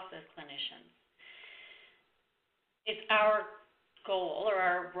 not us as clinicians. It's our goal or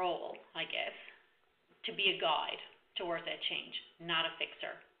our role, I guess, to be a guide towards that change, not a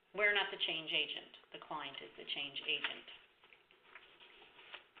fixer. We're not the change agent. The client is the change agent.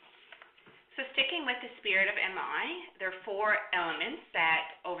 So sticking with the spirit of MI, there are 4 elements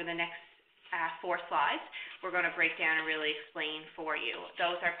that over the next 4 slides we're going to break down and really explain for you.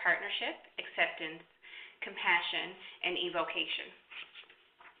 Those are partnership, acceptance, compassion, and evocation.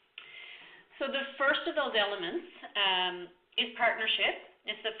 So the first of those elements is partnership.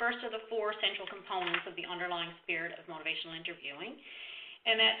 It's the first of the 4 central components of the underlying spirit of motivational interviewing.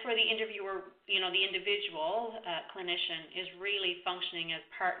 And that's where the interviewer, the individual clinician is really functioning as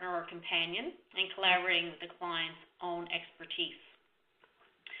partner or companion and collaborating with the client's own expertise.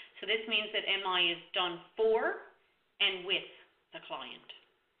 So this means that MI is done for and with the client.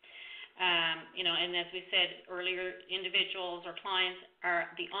 And as we said earlier, individuals or clients are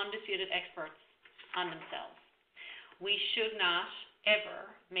the undisputed experts on themselves. We should not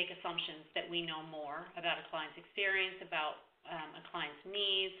ever make assumptions that we know more about a client's experience, about a client's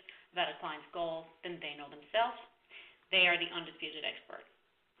needs, about a client's goals than they know themselves. They are the undisputed expert.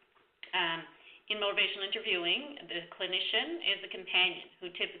 In motivational interviewing, the clinician is the companion who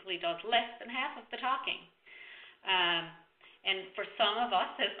typically does less than half of the talking. And for some of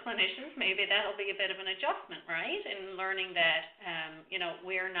us as clinicians, maybe that'll be a bit of an adjustment, right? In learning that,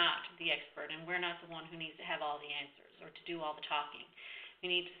 we're not the expert and we're not the one who needs to have all the answers or to do all the talking.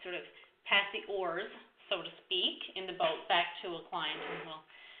 We need to sort of pass the oars, so to speak, in the boat back to a client, and we'll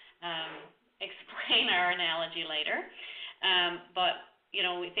explain our analogy later. But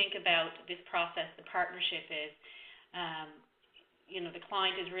we think about this process, the partnership is, the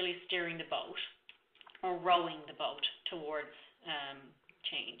client is really steering the boat or rowing the boat towards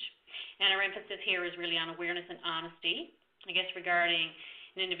change. And our emphasis here is really on awareness and honesty, I guess, regarding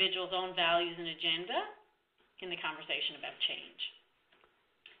an individual's own values and agenda in the conversation about change.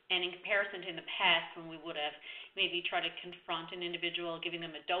 And in comparison to in the past, when we would have maybe tried to confront an individual, giving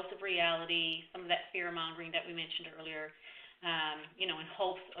them a dose of reality, some of that fear-mongering that we mentioned earlier, in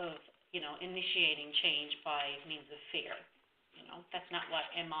hopes of, initiating change by means of fear. That's not what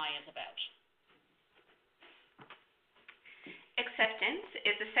MI is about. Acceptance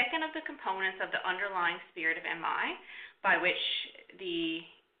is the second of the components of the underlying spirit of MI by which the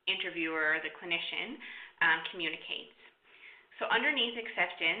interviewer, the clinician, communicates. So underneath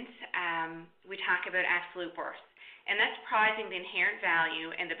acceptance, we talk about absolute worth, and that's prizing the inherent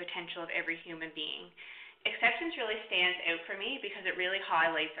value and the potential of every human being. Acceptance really stands out for me because it really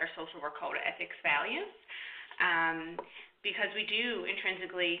highlights our social work code of ethics values, because we do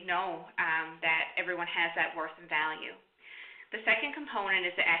intrinsically know that everyone has that worth and value. The second component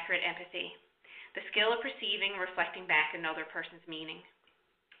is the accurate empathy, the skill of perceiving and reflecting back another person's meaning.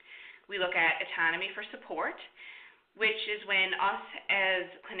 We look at autonomy for support, which is when us as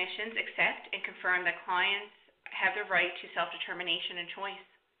clinicians accept and confirm that clients have the right to self-determination and choice.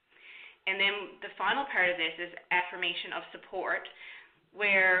 And then the final part of this is affirmation of support,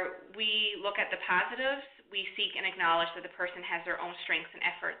 where we look at the positives, we seek and acknowledge that the person has their own strengths and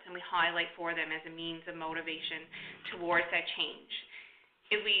efforts, and we highlight for them as a means of motivation towards that change.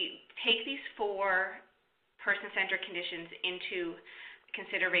 If we take these 4 person-centered conditions into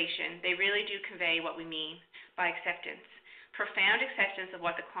consideration, they really do convey what we mean by acceptance. Profound acceptance of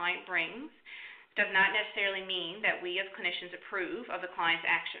what the client brings does not necessarily mean that we as clinicians approve of the client's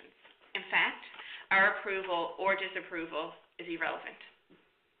actions. In fact, our approval or disapproval is irrelevant.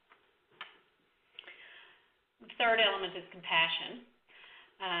 The third element is compassion,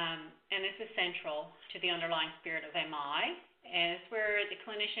 and this is central to the underlying spirit of MI, and it's where the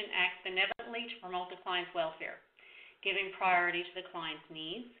clinician acts benevolently to promote the client's welfare, giving priority to the client's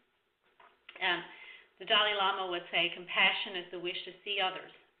needs. The Dalai Lama would say compassion is the wish to see others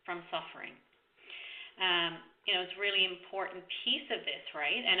from suffering. It's a really important piece of this,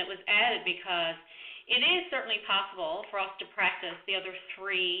 right? And it was added because it is certainly possible for us to practice the other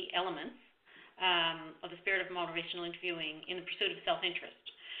 3 elements of the spirit of motivational interviewing in the pursuit of self-interest.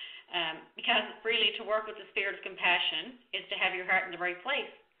 Because really to work with the spirit of compassion is to have your heart in the right place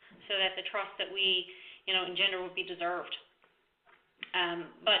so that the trust that we, engender would be deserved.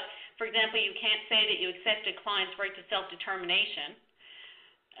 But, for example, you can't say that you accept a client's right to self-determination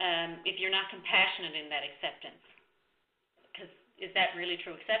if you're not compassionate in that acceptance. Because is that really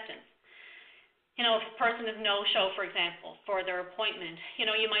true acceptance? If a person is no-show, for example, for their appointment,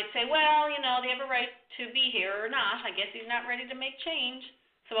 you might say, well, they have a right to be here or not. I guess he's not ready to make change,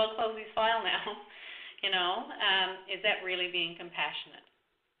 so I'll close his file now. Is that really being compassionate?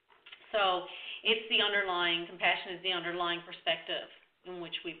 So it's the underlying, compassion is the underlying perspective in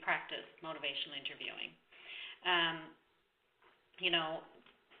which we practice motivational interviewing.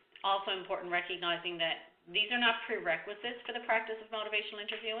 Also important recognizing that these are not prerequisites for the practice of motivational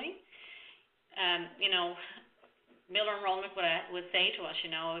interviewing. Miller and Rolnick would say to us,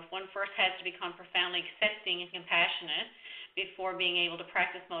 if one first has to become profoundly accepting and compassionate before being able to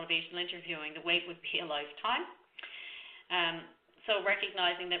practice motivational interviewing, the wait would be a lifetime. So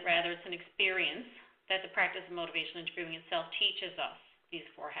recognizing that rather it's an experience that the practice of motivational interviewing itself teaches us these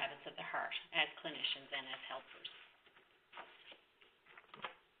 4 habits of the heart as clinicians and as helpers.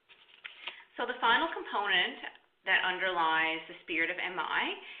 So the final component that underlies the spirit of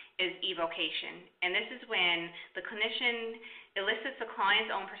MI is evocation, and this is when the clinician elicits the client's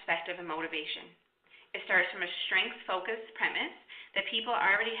own perspective and motivation. It starts from a strengths-focused premise that people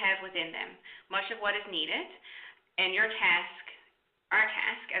already have within them much of what is needed, and your task Our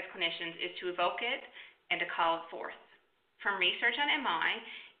task as clinicians is to evoke it and to call it forth. From research on MI,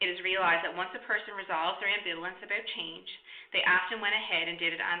 it is realized that once a person resolves their ambivalence about change, they often went ahead and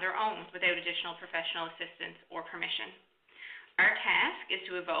did it on their own without additional professional assistance or permission. Our task is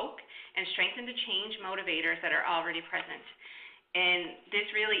to evoke and strengthen the change motivators that are already present. And this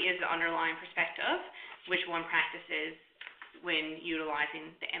really is the underlying perspective which one practices when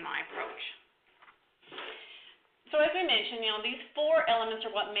utilizing the MI approach. So as we mentioned, these 4 elements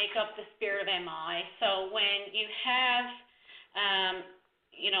are what make up the spirit of MI. So when you have,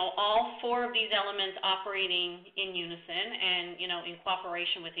 all 4 of these elements operating in unison and, in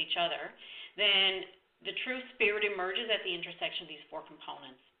cooperation with each other, then the true spirit emerges at the intersection of these 4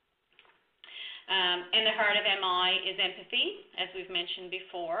 components. And the heart of MI is empathy, as we've mentioned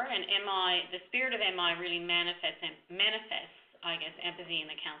before, and the spirit of MI really manifests, empathy in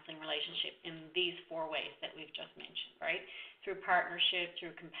the counseling relationship in these 4 ways that we've just mentioned, right? Through partnership,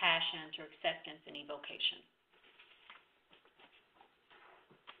 through compassion, through acceptance, and evocation.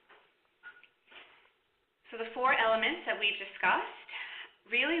 So the 4 elements that we've discussed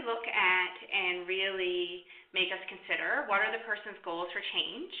really look at and really make us consider what are the person's goals for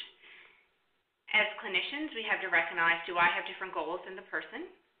change. As clinicians, we have to recognize, do I have different goals than the person?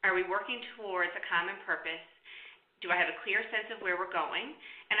 Are we working towards a common purpose? Do I have a clear sense of where we're going?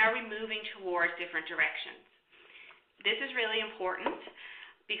 And are we moving towards different directions? This is really important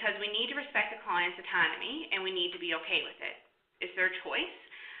because we need to respect the client's autonomy and we need to be okay with it. It's their choice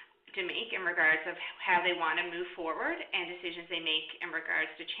to make in regards of how they want to move forward and decisions they make in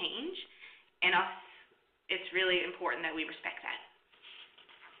regards to change. And it's really important that we respect that.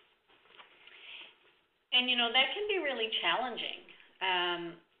 And, that can be really challenging,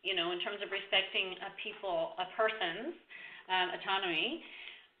 in terms of respecting a person's autonomy.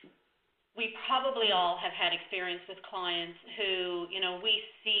 We probably all have had experience with clients who, we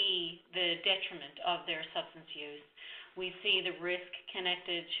see the detriment of their substance use. We see the risk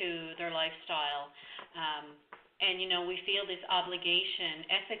connected to their lifestyle. And, we feel this obligation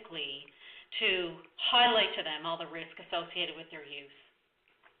ethically to highlight to them all the risk associated with their use.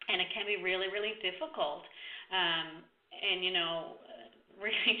 And it can be really, really difficult and,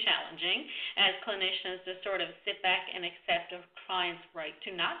 really challenging as clinicians to sort of sit back and accept a client's right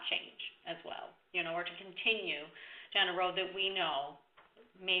to not change as well, or to continue down a road that we know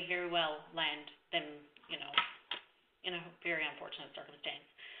may very well land them, in a very unfortunate circumstance.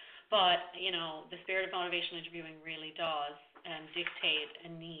 But, the spirit of motivational interviewing really does dictate a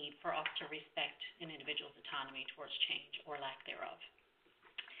need for us to respect an individual's autonomy towards change or lack thereof.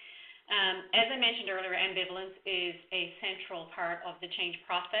 As I mentioned earlier, ambivalence is a central part of the change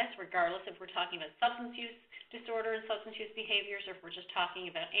process, regardless if we're talking about substance use disorder and substance use behaviors, or if we're just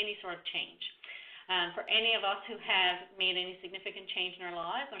talking about any sort of change. For any of us who have made any significant change in our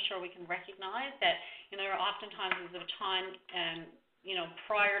lives, I'm sure we can recognize that there are oftentimes a time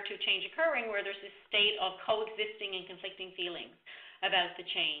prior to change occurring where there's this state of coexisting and conflicting feelings about the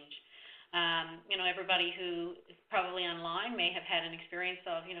change. Everybody who is probably online may have had an experience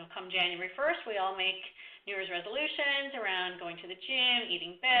of, come January 1st, we all make New Year's resolutions around going to the gym,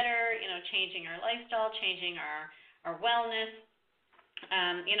 eating better, changing our lifestyle, changing our wellness.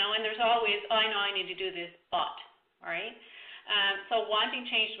 And there's always, I know I need to do this, but, right? So wanting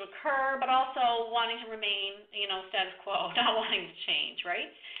change to occur, but also wanting to remain, status quo, not wanting to change,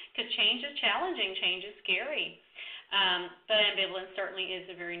 right? Because change is challenging, change is scary. But ambivalence certainly is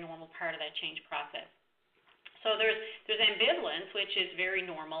a very normal part of that change process. So there's ambivalence, which is very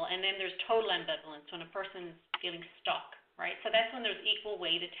normal, and then there's total ambivalence when a person is feeling stuck, right? So that's when there's equal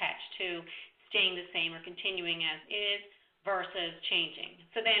weight attached to staying the same or continuing as is versus changing.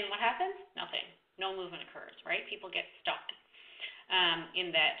 So then what happens? Nothing. No movement occurs, right? People get stuck in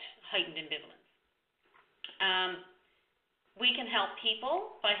that heightened ambivalence. We can help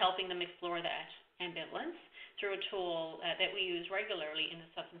people by helping them explore that ambivalence through a tool that we use regularly in the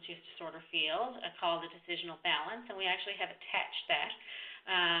substance use disorder field called the decisional balance, and we actually have attached that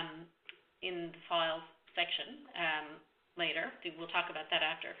in the files section later. We'll talk about that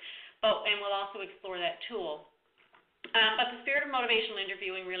after. And we'll also explore that tool. But the spirit of motivational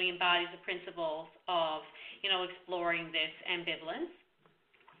interviewing really embodies the principles of, exploring this ambivalence.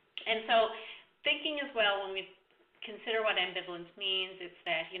 And so thinking as well, when we consider what ambivalence means, it's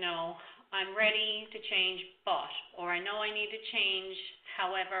that, I'm ready to change, but, or I know I need to change,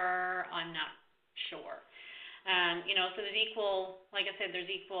 however, I'm not sure. So there's equal, like I said, there's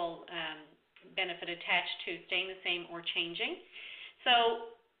equal benefit attached to staying the same or changing.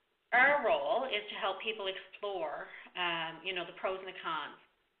 So our role is to help people explore, the pros and the cons.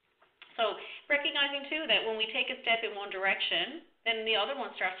 So recognizing, too, that when we take a step in one direction, then the other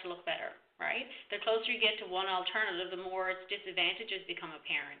one starts to look better, right? The closer you get to one alternative, the more its disadvantages become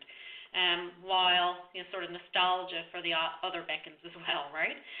apparent. While sort of nostalgia for the other beckons as well,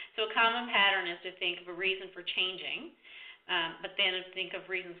 right? So a common pattern is to think of a reason for changing, but then think of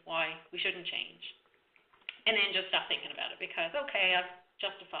reasons why we shouldn't change. And then just stop thinking about it because, okay, I've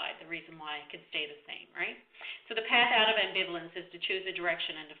justified the reason why it could stay the same, right? So the path out of ambivalence is to choose a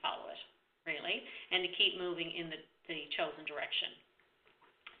direction and to follow it, really, and to keep moving in the chosen direction.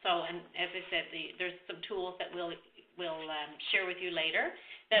 So, and as I said, there's some tools that we'll share with you later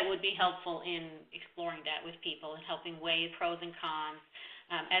that would be helpful in exploring that with people and helping weigh pros and cons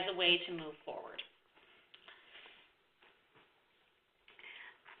as a way to move forward.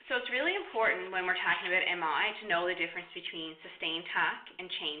 So it's really important when we're talking about MI to know the difference between sustained TAC and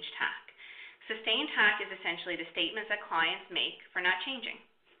changed TAC. Sustained TAC is essentially the statements that clients make for not changing.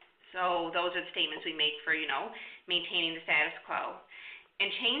 So those are the statements we make for, maintaining the status quo. And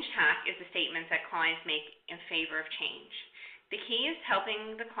change TAC is the statements that clients make in favor of change. The key is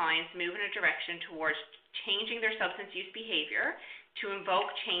helping the clients move in a direction towards changing their substance use behavior to invoke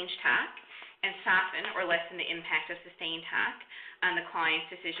change TAC and soften or lessen the impact of sustained TAC on the client's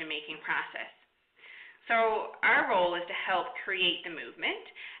decision-making process. So our role is to help create the movement,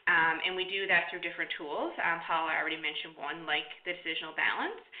 and we do that through different tools. Paula already mentioned one, like the decisional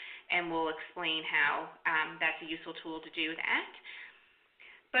balance, and we'll explain how that's a useful tool to do that.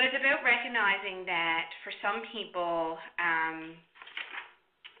 But it's about recognizing that for some people,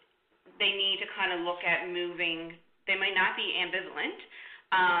 they need to kind of look at moving. They might not be ambivalent,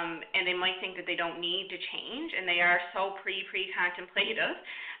 and they might think that they don't need to change, and they are so pre-contemplative.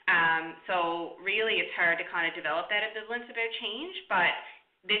 So really it's hard to kind of develop that ambivalence about change, but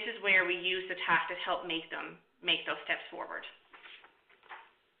this is where we use the TAC to help make those steps forward.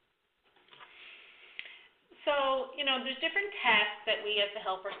 So, there's different tasks that we as the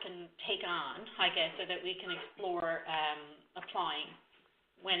helpers can take on, I guess, so that we can explore applying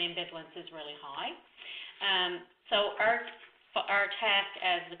when ambivalence is really high. So our task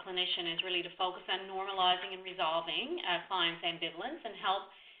as the clinician is really to focus on normalizing and resolving clients' ambivalence and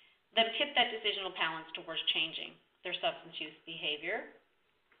help them tip that decisional balance towards changing their substance use behavior.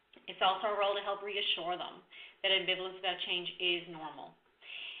 It's also our role to help reassure them that ambivalence about change is normal.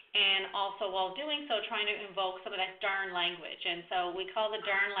 And also, while doing so, trying to invoke some of that darn language. And so we call the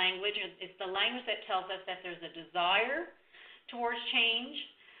darn language, it's the language that tells us that there's a desire towards change,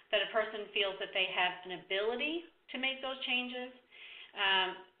 that a person feels that they have an ability to make those changes,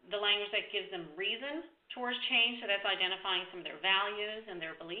 the language that gives them reason towards change, so that's identifying some of their values and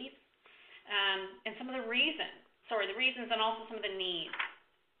their beliefs, and some of the reasons and also some of the needs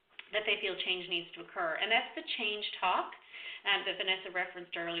that they feel change needs to occur. And that's the change talk that Vanessa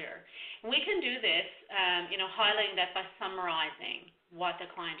referenced earlier. And we can do this, highlighting that by summarizing what the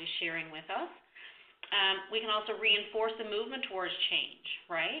client is sharing with us. We can also reinforce the movement towards change,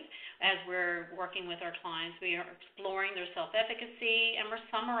 right? As we're working with our clients, we are exploring their self-efficacy and we're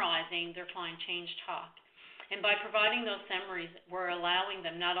summarizing their client change talk. And by providing those summaries, we're allowing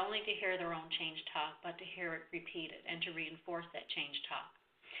them not only to hear their own change talk, but to hear it repeated and to reinforce that change talk.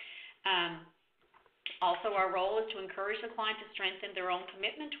 Also, our role is to encourage the client to strengthen their own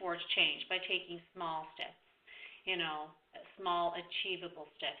commitment towards change by taking small steps, small achievable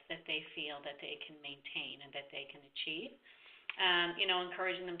steps that they feel that they can maintain and that they can achieve.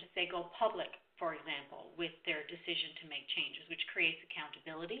 Encouraging them to say go public, for example, with their decision to make changes, which creates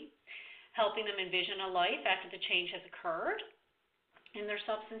accountability. Helping them envision a life after the change has occurred in their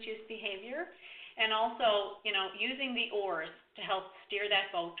substance use behavior. And also, using the oars to help steer that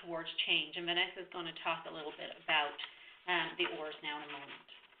boat towards change. And Vanessa is going to talk a little bit about the oars now in a moment.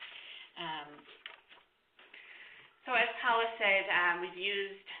 So as Paula said, we've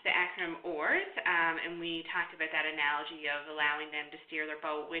used the acronym OARS, and we talked about that analogy of allowing them to steer their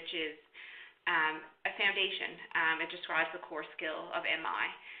boat, which is a foundation. It describes the core skill of MI.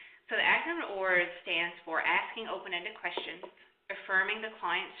 So the acronym OARS stands for asking open-ended questions, affirming the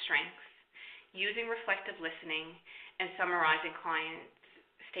client's strengths, using reflective listening, and summarizing clients'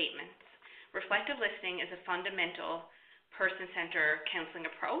 statements. Reflective listening is a fundamental person-centered counseling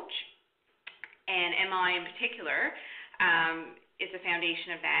approach, and MI in particular is a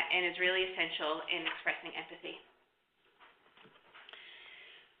foundation of that and is really essential in expressing empathy.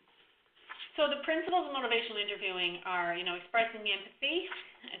 So the principles of motivational interviewing are, expressing empathy,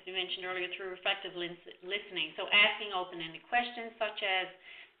 as we mentioned earlier, through reflective listening. So asking open-ended questions such as,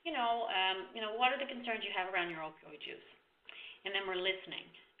 what are the concerns you have around your opioid use? And then we're listening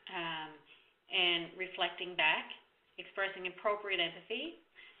and reflecting back, expressing appropriate empathy.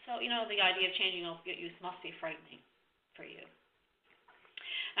 So, the idea of changing opiate use must be frightening for you.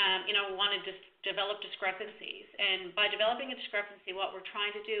 We want to develop discrepancies. And by developing a discrepancy, what we're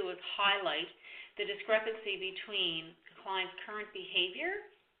trying to do is highlight the discrepancy between the client's current behavior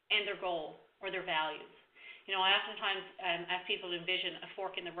and their goal or their values. I oftentimes ask people to envision a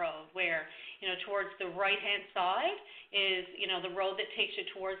fork in the road where, towards the right-hand side is, the road that takes you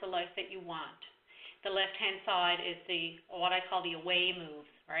towards the life that you want. The left-hand side is what I call the away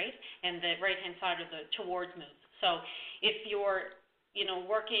moves, right? And the right-hand side are the towards moves. So if you're,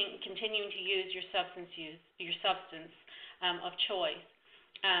 continuing to use your substance of choice,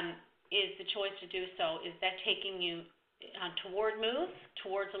 is the choice to do so, is that taking you on toward moves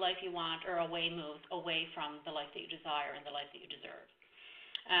towards the life you want, or away moves away from the life that you desire and the life that you deserve.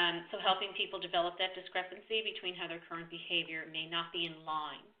 So helping people develop that discrepancy between how their current behavior may not be in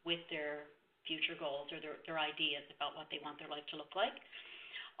line with their future goals or their ideas about what they want their life to look like.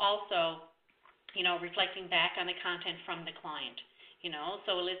 Also, reflecting back on the content from the client.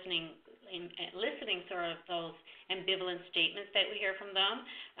 So eliciting sort of those ambivalent statements that we hear from them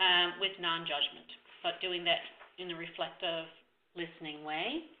with non-judgment, but doing that in a reflective, listening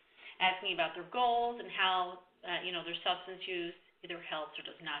way, asking about their goals and how their substance use either helps or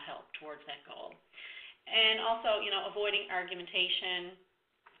does not help towards that goal. And also, avoiding argumentation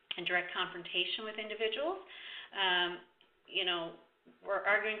and direct confrontation with individuals. We're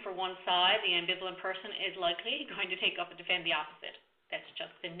arguing for one side. The ambivalent person is likely going to take up and defend the opposite. That's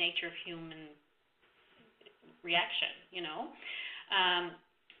just the nature of human reaction,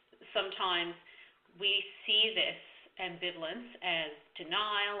 Sometimes we see this ambivalence as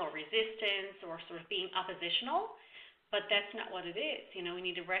denial or resistance or sort of being oppositional, but that's not what it is. We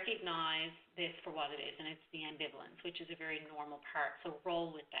need to recognize this for what it is, and it's the ambivalence, which is a very normal part. So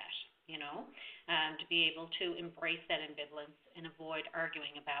roll with that, to be able to embrace that ambivalence and avoid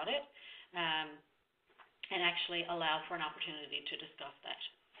arguing about it, and actually allow for an opportunity to discuss that.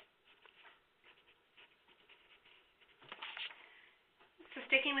 So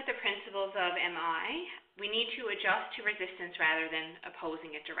sticking with the principles of MI, we need to adjust to resistance rather than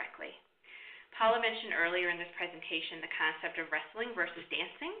opposing it directly. Paula mentioned earlier in this presentation the concept of wrestling versus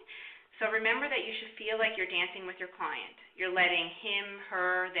dancing. So remember that you should feel like you're dancing with your client. You're letting him,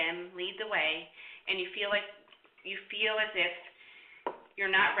 her, them lead the way, and you feel as if you're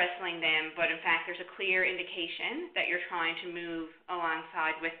not wrestling them, but in fact there's a clear indication that you're trying to move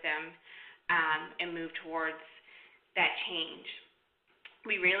alongside with them and move towards that change.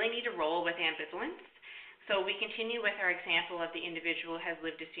 We really need to roll with ambivalence. So we continue with our example of the individual who has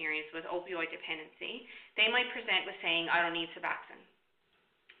lived experience with opioid dependency. They might present with saying, I don't need Suboxone.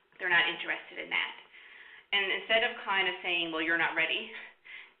 They're not interested in that. And instead of kind of saying, well, you're not ready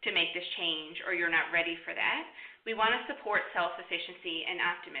to make this change or you're not ready for that, we want to support self-sufficiency and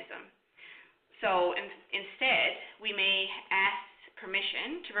optimism. So instead, we may ask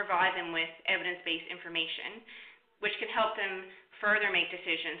permission to provide them with evidence-based information, which can help them further make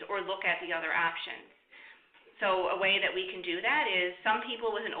decisions or look at the other options. So a way that we can do that is some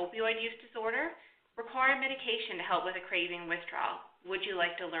people with an opioid use disorder require medication to help with a craving withdrawal. Would you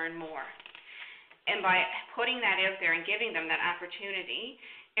like to learn more? And by putting that out there and giving them that opportunity,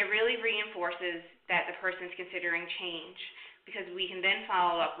 it really reinforces that the person's considering change, because we can then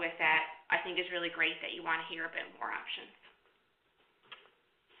follow up with that. I think is really great that you want to hear a bit more options.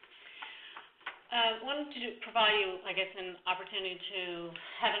 Wanted to provide you, I guess, an opportunity to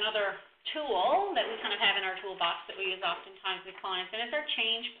have another tool that we kind of have in our toolbox that we use oftentimes with clients, and it's our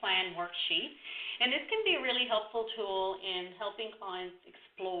change plan worksheet. And this can be a really helpful tool in helping clients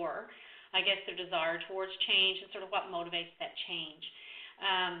explore, I guess, their desire towards change and sort of what motivates that change.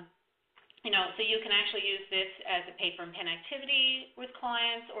 So you can actually use this as a paper and pen activity with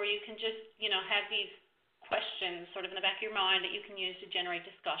clients, or you can just, have these questions sort of in the back of your mind that you can use to generate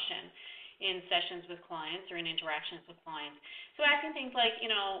discussion in sessions with clients or in interactions with clients. So asking things like,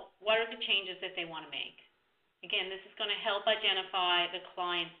 what are the changes that they want to make? Again, this is going to help identify the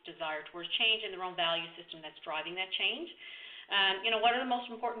client's desire towards change and their own value system that's driving that change. What are the most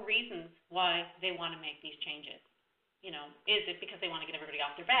important reasons why they want to make these changes? Is it because they want to get everybody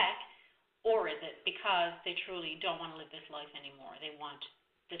off their back, or is it because they truly don't want to live this life anymore? They want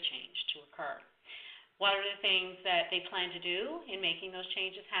the change to occur. What are the things that they plan to do in making those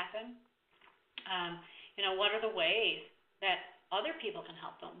changes happen? What are the ways that other people can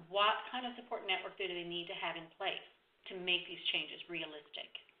help them? What kind of support network do they need to have in place to make these changes realistic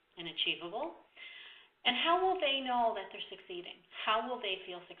and achievable? And how will they know that they're succeeding? How will they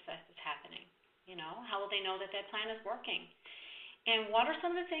feel success is happening? How will they know that that plan is working? And what are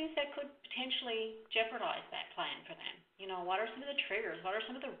some of the things that could potentially jeopardize that plan for them? What are some of the triggers? What are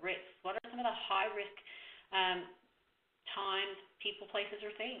some of the risks? What are some of the high-risk times, people, places,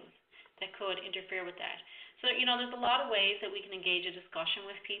 or things that could interfere with that. So, there's a lot of ways that we can engage a discussion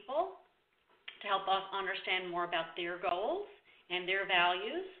with people to help us understand more about their goals and their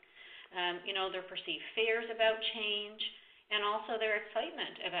values, their perceived fears about change, and also their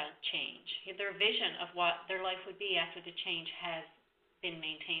excitement about change, their vision of what their life would be after the change has been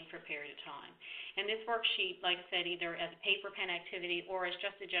maintained for a period of time. And this worksheet, like I said, either as a paper pen activity or as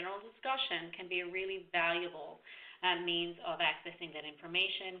just a general discussion, can be a really valuable means of accessing that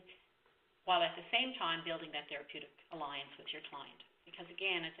information while at the same time building that therapeutic alliance with your client. Because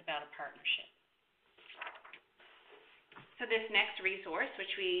again, it's about a partnership. So this next resource, which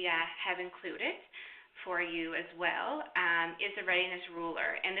we have included for you as well, is the Readiness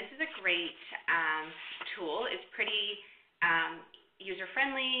Ruler. And this is a great tool. It's pretty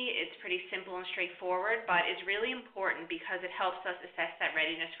user-friendly, it's pretty simple and straightforward, but it's really important because it helps us assess that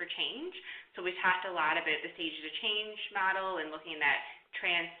readiness for change. So we talked a lot about the stages of change model and looking at that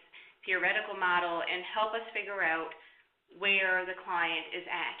trans-theoretical model and help us figure out where the client is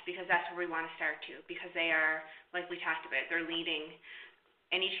at, because that's where we want to start to, because they are, like we talked about, they're leading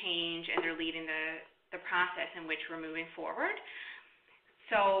any change and they're leading the process in which we're moving forward.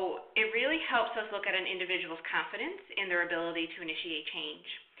 So it really helps us look at an individual's confidence in their ability to initiate change.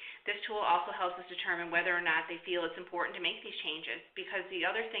 This tool also helps us determine whether or not they feel it's important to make these changes, because the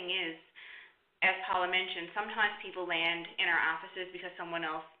other thing is, as Paula mentioned, sometimes people land in our offices because someone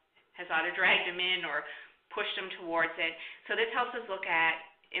else has either dragged them in or pushed them towards it. So this helps us look at,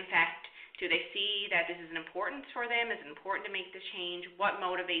 in fact, do they see that this is an importance for them? Is it important to make the change? What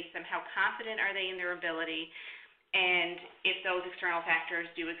motivates them? How confident are they in their ability? And if those external factors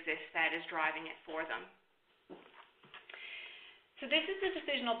do exist, that is driving it for them. So this is the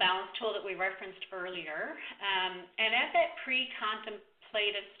decisional balance tool that we referenced earlier. And at that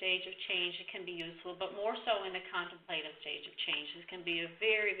pre-contemplative stage of change, it can be useful, but more so in the contemplative stage of change. This can be a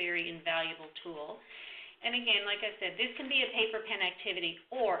very, very invaluable tool. And again, like I said, this can be a paper pen activity,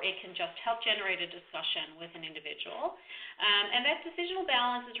 or it can just help generate a discussion with an individual. And that decisional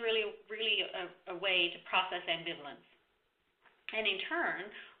balance is really a way to process ambivalence. And in turn,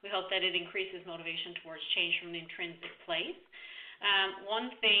 we hope that it increases motivation towards change from an intrinsic place. One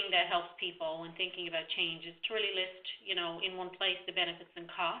thing that helps people when thinking about change is to really list, in one place the benefits and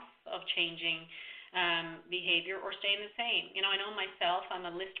costs of changing behavior or staying the same. I know myself, I'm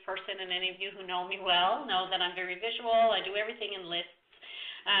a list person, and any of you who know me well know that I'm very visual. I do everything in lists,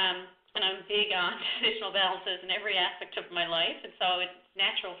 and I'm big on decisional balances in every aspect of my life, and so it's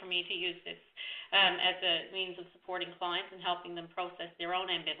natural for me to use this as a means of supporting clients and helping them process their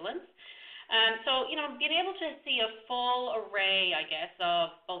own ambivalence. So, being able to see a full array, I guess,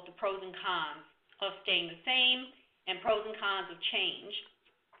 of both the pros and cons of staying the same and pros and cons of change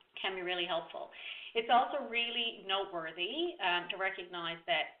can be really helpful. It's also really noteworthy to recognize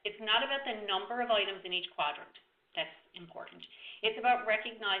that it's not about the number of items in each quadrant that's important. It's about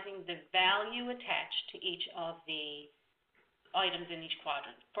recognizing the value attached to each of the items in each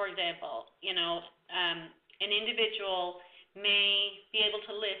quadrant. For example, an individual may be able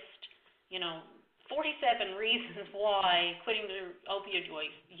to list, 47 reasons why quitting the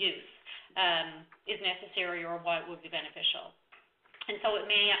opioid use is necessary or why it would be beneficial. And so it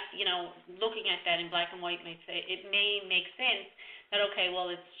may, looking at that in black and white, it may make sense that, okay,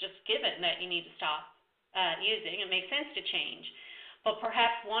 well, it's just given that you need to stop using. It makes sense to change. But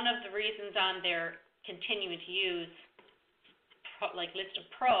perhaps one of the reasons on their continuing to use, list of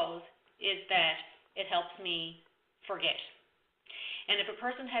pros, is that it helps me forget. And if a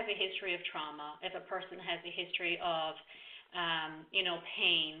person has a history of trauma, if a person has a history of,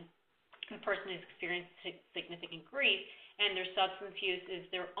 pain, if a person has experienced significant grief, and their substance use is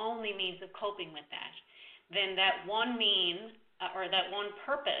their only means of coping with that, then that one mean or that one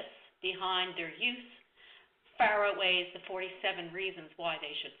purpose behind their use far outweighs the 47 reasons why they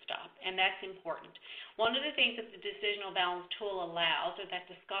should stop, and that's important. One of the things that the decisional balance tool allows, or that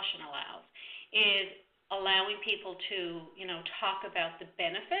discussion allows, is allowing people to, talk about the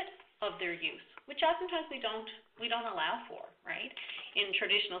benefit of their use, which oftentimes we don't allow for, right? In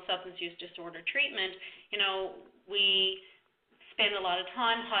traditional substance use disorder treatment, we spend a lot of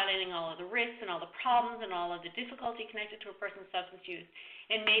time highlighting all of the risks and all the problems and all of the difficulty connected to a person's substance use,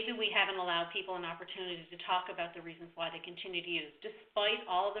 and maybe we haven't allowed people an opportunity to talk about the reasons why they continue to use, despite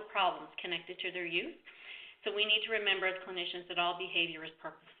all of the problems connected to their use. So we need to remember as clinicians that all behavior is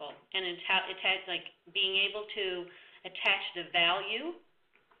purposeful, and being able to attach the value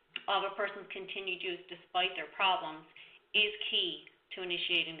of a person's continued use despite their problems is key to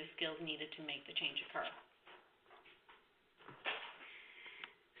initiating the skills needed to make the change occur.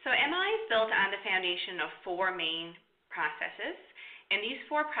 So MI is built on the foundation of four main processes. And these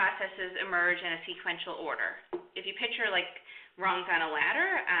 4 processes emerge in a sequential order. If you picture like rungs on a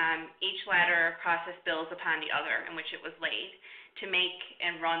ladder, each ladder process builds upon the other in which it was laid to make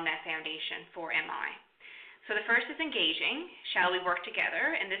and run that foundation for MI. So the first is engaging. Shall we work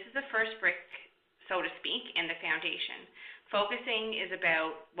together? And this is the first brick, so to speak, in the foundation. Focusing is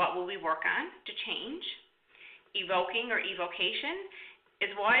about what will we work on to change. Evoking or evocation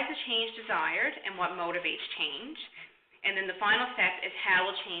is why is the change desired and what motivates change. And then the final step is how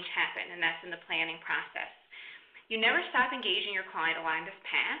will change happen, and that's in the planning process. You never stop engaging your client along this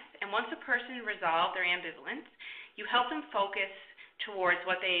path, and once a person resolves their ambivalence, you help them focus towards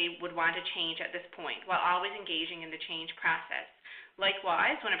what they would want to change at this point, while always engaging in the change process.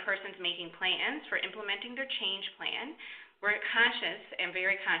 Likewise, when a person's making plans for implementing their change plan, we're conscious and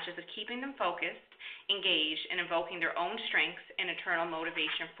very conscious of keeping them focused, engaged, and invoking their own strengths and internal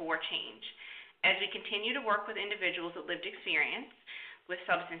motivation for change. As we continue to work with individuals with lived experience with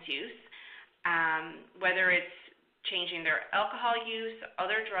substance use, whether it's changing their alcohol use,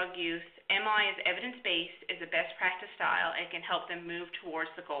 other drug use, MI is evidence-based, is a best practice style, and can help them move towards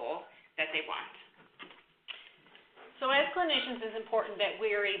the goal that they want. So as clinicians, it's important that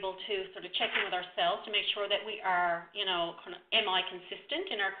we are able to sort of check in with ourselves to make sure that we are, kind of MI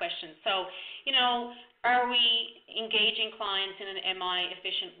consistent in our questions. So, are we engaging clients in an MI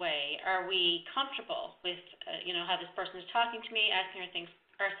efficient way? Are we comfortable with, how this person is talking to me, asking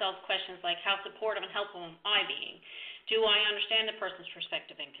ourselves questions like, how supportive and helpful am I being? Do I understand the person's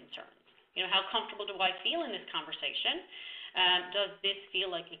perspective and concerns? How comfortable do I feel in this conversation? Does this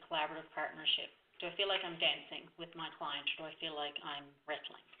feel like a collaborative partnership? Do I feel like I'm dancing with my client, or do I feel like I'm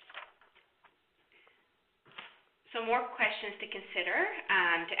wrestling? So more questions to consider,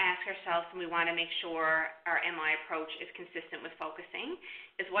 to ask ourselves when we want to make sure our MI approach is consistent with focusing,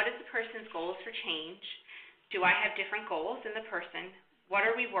 is what is the person's goals for change? Do I have different goals than the person? What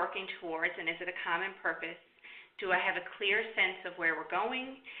are we working towards, and is it a common purpose? Do I have a clear sense of where we're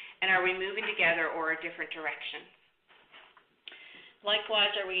going, and are we moving together or a different direction? Likewise,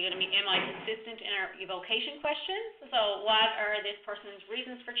 are we going to be MI consistent in our evocation questions? So what are this person's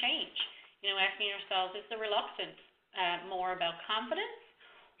reasons for change? Asking ourselves, is the reluctance more about confidence,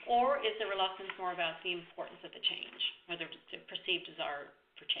 or is the reluctance more about the importance of the change, or the perceived desire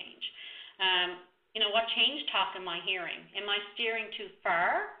for change? What change talk am I hearing? Am I steering too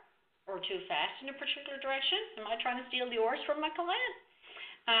far or too fast in a particular direction? Am I trying to steal the oars from my client?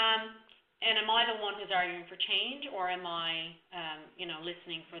 And am I the one who's arguing for change, or am I,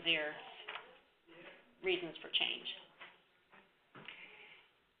 listening for their reasons for change?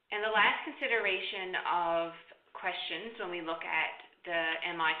 And the last consideration of questions when we look at the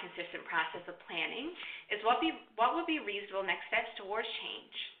MI consistent process of planning is what would be reasonable next steps towards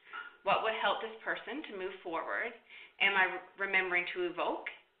change? What would help this person to move forward? Am I remembering to evoke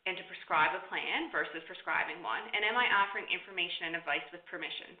and to prescribe a plan versus prescribing one? And am I offering information and advice with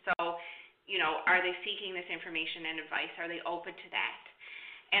permission? So, are they seeking this information and advice? Are they open to that?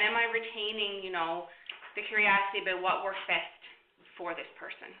 And am I retaining, the curiosity about what works best for this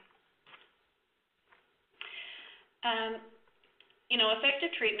person?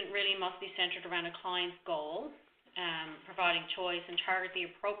 Effective treatment really must be centered around a client's goal, providing choice, and target the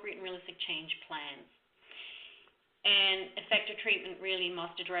appropriate and realistic change plans. And effective treatment really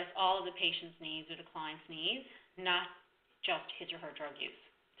must address all of the patient's needs or the client's needs, not just his or her drug use.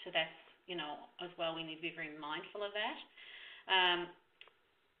 So that's, as well, we need to be very mindful of that.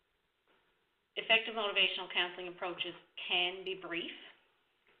 Effective motivational counseling approaches can be brief,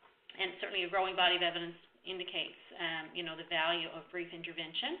 and certainly a growing body of evidence indicates, the value of brief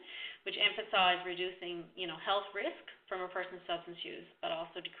intervention, which emphasize reducing, health risk from a person's substance use, but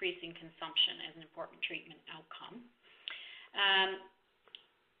also decreasing consumption as an important treatment outcome.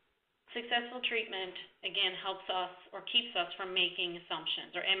 Successful treatment, again, helps us or keeps us from making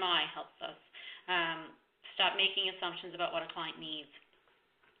assumptions, or MI helps us stop making assumptions about what a client needs,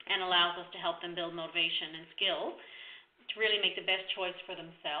 and allows us to help them build motivation and skill to really make the best choice for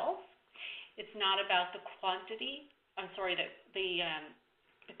themselves. It's not about the quantity,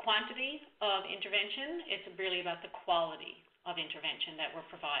 the quantity of intervention. It's really about the quality of intervention that we're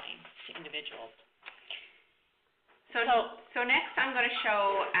providing to individuals. So next I'm going to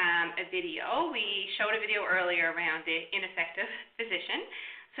show a video. We showed a video earlier around the ineffective physician.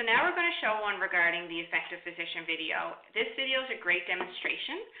 So now we're going to show one regarding the effective physician video. This video is a great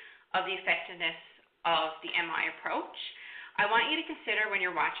demonstration of the effectiveness of the MI approach. I want you to consider when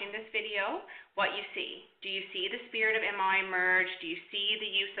you're watching this video what you see. Do you see the spirit of MI emerge? Do you see the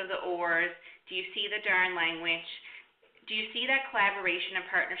use of the oars? Do you see the darn language? Do you see that collaboration and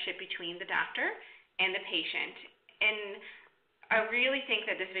partnership between the doctor and the patient? And I really think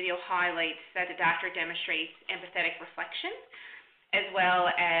that this video highlights that the doctor demonstrates empathetic reflection, as well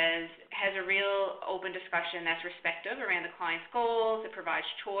as has a real open discussion that's respectful around the client's goals. It provides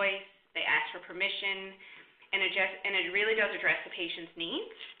choice. They ask for permission, and it really does address the patient's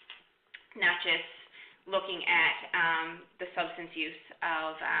needs, not just looking at the substance use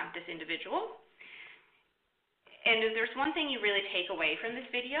of this individual. And if there's one thing you really take away from this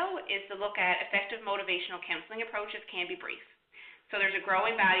video is to look at effective motivational counseling approaches can be brief. So there's a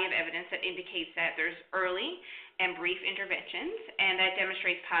growing body of evidence that indicates that there's early and brief interventions, and that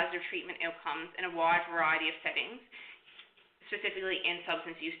demonstrates positive treatment outcomes in a wide variety of settings, specifically in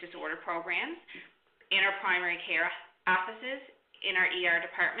substance use disorder programs, in our primary care offices, in our ER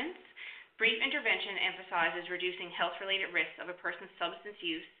departments. Brief intervention emphasizes reducing health-related risks of a person's substance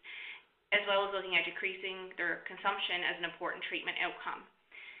use, as well as looking at decreasing their consumption as an important treatment outcome.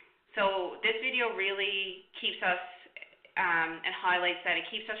 So this video really keeps us and highlights that it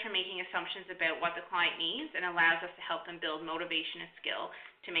keeps us from making assumptions about what the client needs and allows us to help them build motivation and skill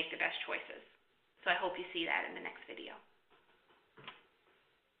to make the best choices. So I hope you see that in the next video.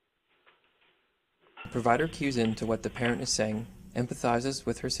 Provider cues into what the parent is saying, empathizes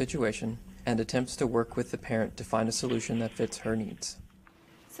with her situation, and attempts to work with the parent to find a solution that fits her needs.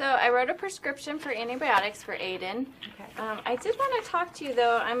 So I wrote a prescription for antibiotics for Aiden. Okay. I did want to talk to you,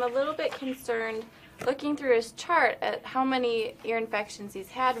 though. I'm a little bit concerned looking through his chart at how many ear infections he's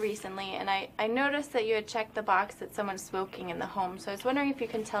had recently, and I noticed that you had checked the box that someone's smoking in the home, so I was wondering if you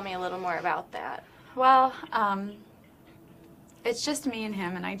can tell me a little more about that. Well, it's just me and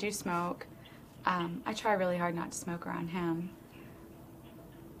him, and I do smoke. I try really hard not to smoke around him,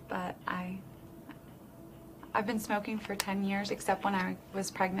 but I've been smoking for 10 years, except when I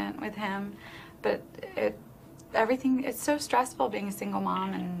was pregnant with him. But it's so stressful being a single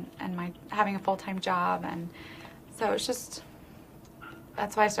mom and having a full-time job, and so it's just,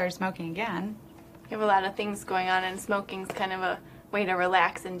 that's why I started smoking again. You have a lot of things going on, and smoking's kind of a way to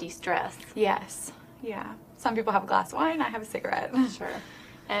relax and de-stress. Yes, yeah. Some people have a glass of wine, I have a cigarette. Sure.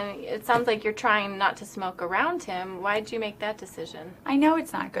 And it sounds like you're trying not to smoke around him. Why did you make that decision? I know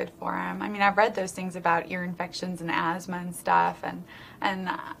it's not good for him. I mean, I've read those things about ear infections and asthma and stuff,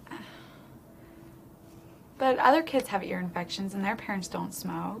 but other kids have ear infections and their parents don't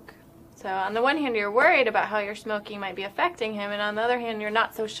smoke. So on the one hand, you're worried about how your smoking might be affecting him, and on the other hand, you're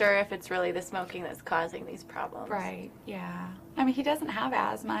not so sure if it's really the smoking that's causing these problems. Right, yeah. I mean, he doesn't have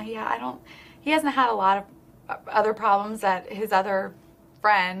asthma. He hasn't had a lot of other problems that his other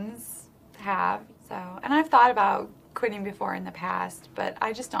friends have. So, and I've thought about quitting before in the past, but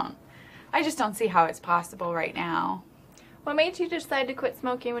I just don't see how it's possible right now. What made you decide to quit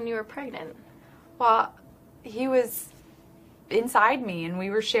smoking when you were pregnant? Well, he was inside me and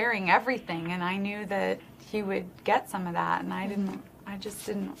we were sharing everything, and I knew that he would get some of that, and I just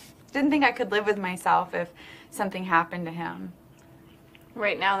didn't think I could live with myself if something happened to him.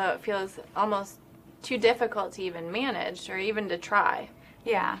 Right now, though, it feels almost too difficult to even manage or even to try.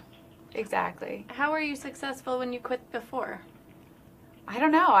 Yeah, exactly. How were you successful when you quit before? I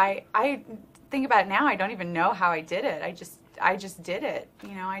don't know. I think about it now, I don't even know how I did it. I just did it.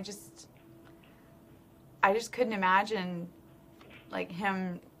 You know, I just couldn't imagine like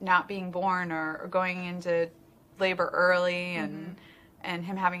him not being born or going into labor early and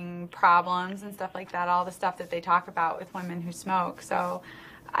him having problems and stuff like that, all the stuff that they talk about with women who smoke. So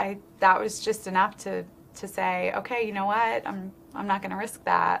that was just enough to say, okay, you know what, I'm not going to risk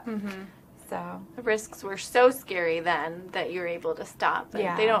that. So the risks were so scary then that you were able to stop, but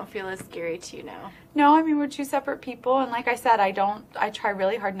yeah. They don't feel as scary to you now. No, I mean, we're two separate people, and like I said, I try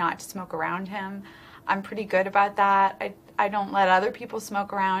really hard not to smoke around him. I'm pretty good about that. I don't let other people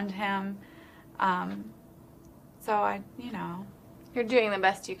smoke around him. So You're doing the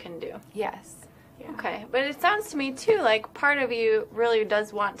best you can do. yes. Yeah. Okay, but it sounds to me too like part of you really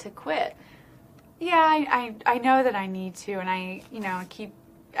does want to quit. Yeah, I know that I need to, and I keep,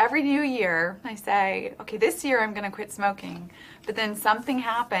 every new year I say, okay, this year I'm going to quit smoking, but then something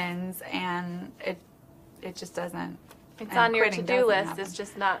happens and it just doesn't. It's on your to-do list, it's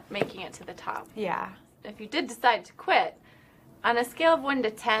just not making it to the top. Yeah. If you did decide to quit, on a scale of 1 to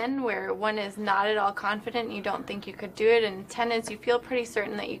 10, where 1 is not at all confident, you don't think you could do it, and 10 is you feel pretty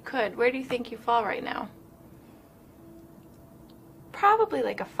certain that you could, where do you think you fall right now? Probably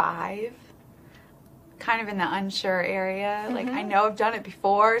like a 5. Kind of in the unsure area. Like, I know I've done it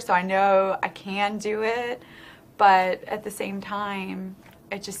before, so I know I can do it, but at the same time,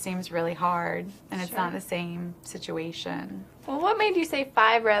 it just seems really hard, and it's not the same situation. Well, what made you say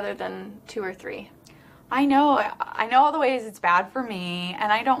 5 rather than 2 or 3? I know all the ways it's bad for me,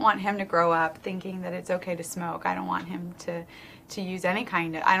 and I don't want him to grow up thinking that it's okay to smoke. I don't want him to use any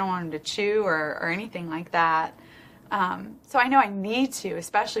kind of, I don't want him to chew or anything like that. So I know I need to,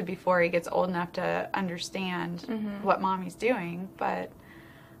 especially before he gets old enough to understand what mommy's doing, but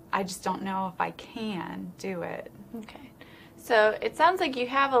I just don't know if I can do it. Okay. So it sounds like you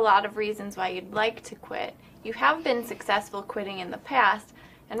have a lot of reasons why you'd like to quit. You have been successful quitting in the past,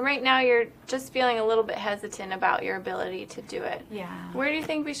 and right now you're just feeling a little bit hesitant about your ability to do it. Yeah. Where do you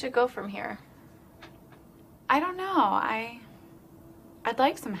think we should go from here? I don't know. I'd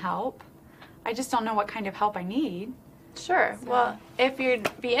like some help. I just don't know what kind of help I need. Sure. So. Well, if you'd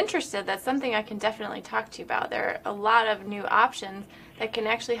be interested, that's something I can definitely talk to you about. There are a lot of new options that can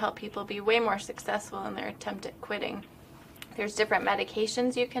actually help people be way more successful in their attempt at quitting. There's different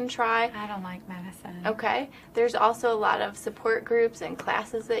medications you can try. I don't like medicine. Okay. There's also a lot of support groups and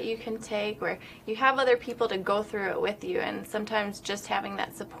classes that you can take where you have other people to go through it with you, and sometimes just having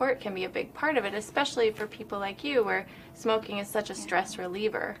that support can be a big part of it, especially for people like you where smoking is such a stress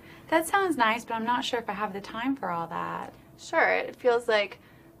reliever. That sounds nice, but I'm not sure if I have the time for all that. Sure, it feels like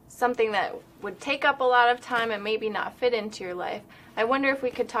something that would take up a lot of time and maybe not fit into your life. I wonder if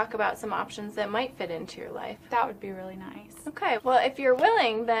we could talk about some options that might fit into your life. That would be really nice. Okay, well, if you're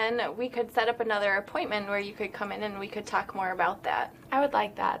willing, then we could set up another appointment where you could come in and we could talk more about that. I would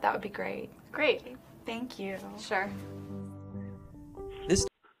like that. That would be great. Great. Thank you. Sure. This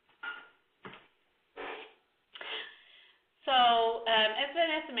So, as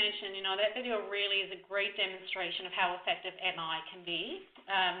Vanessa mentioned, that video really is a great demonstration of how effective MI can be.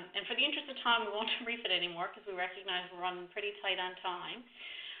 And for the interest of time, we won't brief it anymore because we recognize we're running pretty tight on time.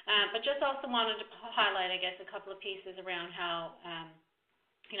 But just also wanted to highlight, I guess, a couple of pieces around how,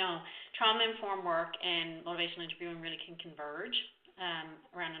 trauma-informed work and motivational interviewing really can converge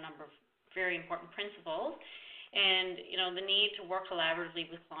around a number of very important principles. And, the need to work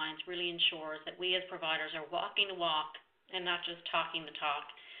collaboratively with clients really ensures that we as providers are walking the walk and not just talking the talk.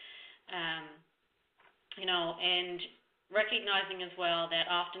 And recognizing as well that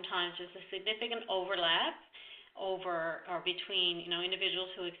oftentimes there's a significant overlap between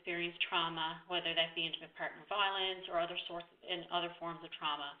individuals who experience trauma, whether that be intimate partner violence or other sources and other forms of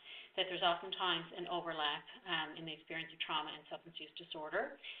trauma, that there's oftentimes an overlap in the experience of trauma and substance use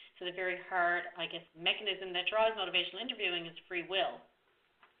disorder. So the very hard, mechanism that drives motivational interviewing is free will.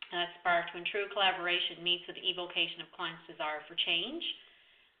 That's sparked when true collaboration meets with the evocation of clients' desire for change,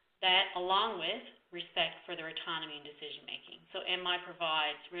 that along with respect for their autonomy and decision-making. So MI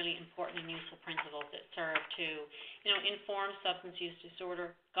provides really important and useful principles that serve to, inform substance use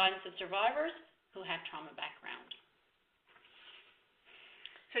disorder guidance of survivors who have trauma background.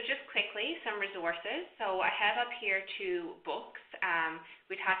 So just quickly, some resources. So I have up here 2 books.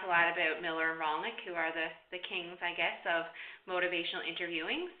 We talked a lot about Miller and Rolnick, who are the kings, I guess, of motivational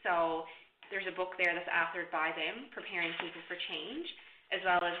interviewing. So there's a book there that's authored by them, Preparing People for Change, as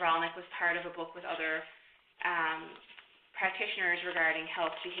well as Rolnick was part of a book with other practitioners regarding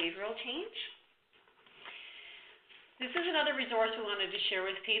health behavioral change. This is another resource we wanted to share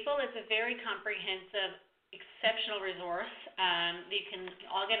with people. It's a very comprehensive, exceptional resource. You can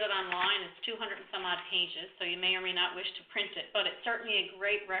all get it online. It's 200 and some odd pages, so you may or may not wish to print it, but it's certainly a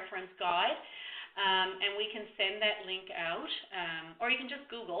great reference guide, and we can send that link out, or you can just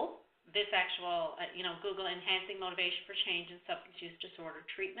Google this actual, Google Enhancing Motivation for Change in Substance Use Disorder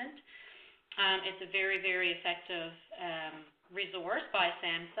Treatment. It's a very, very effective resource by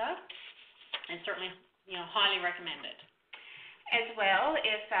SAMHSA, and certainly, highly recommended. As well,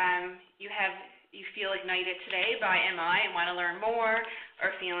 if you feel ignited today by MI and want to learn more,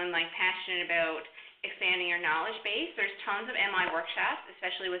 or feeling passionate about expanding your knowledge base, there's tons of MI workshops,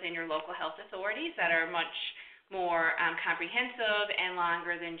 especially within your local health authorities, that are much more comprehensive and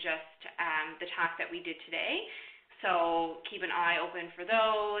longer than just the talk that we did today. So keep an eye open for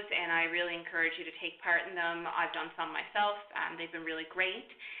those, and I really encourage you to take part in them. I've done some myself. They've been really great.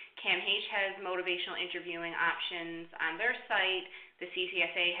 CAMH has motivational interviewing options on their site. The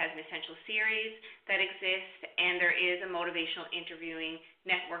CCSA has an essential series that exists, and there is a motivational interviewing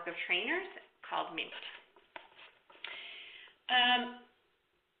network of trainers called MINT.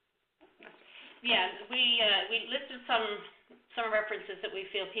 We listed some references that we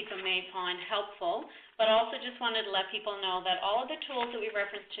feel people may find helpful, but also just wanted to let people know that all of the tools that we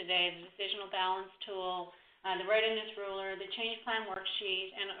referenced today, the decisional balance tool, the readiness ruler, the change plan worksheet,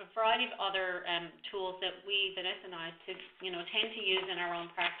 and a variety of other tools that Vanessa and I tend to use in our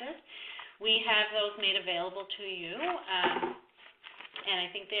own practice. We have those made available to you, and I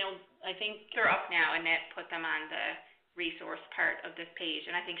think they're up now. Annette put them on the resource part of this page,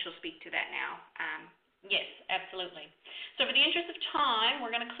 and I think she'll speak to that now. Yes, absolutely. So for the interest of time, we're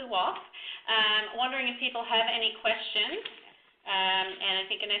going to clue off. Wondering if people have any questions, and I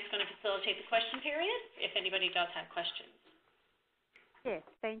think Annette's going to facilitate the question period if anybody does have questions. Yes,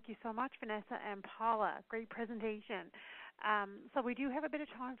 thank you so much, Vanessa and Paula. Great presentation. So we do have a bit of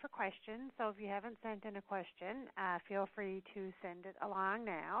time for questions, so if you haven't sent in a question, feel free to send it along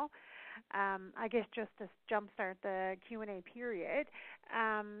now. I guess just to jumpstart the Q&A period,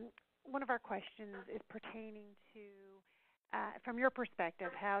 one of our questions is pertaining to, from your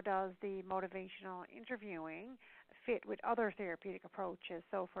perspective, how does the motivational interviewing fit with other therapeutic approaches?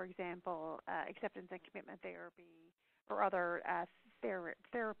 So, for example, acceptance and commitment therapy or other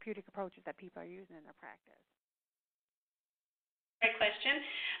therapeutic approaches that people are using in their practice. Great question.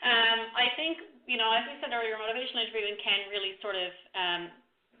 I think, as we said earlier, motivational interviewing can really sort of,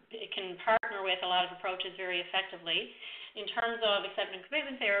 it can partner with a lot of approaches very effectively. In terms of acceptance and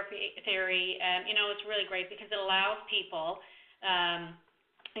commitment theory, it's really great because it allows people,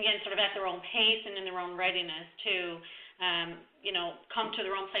 again, sort of at their own pace and in their own readiness to, come to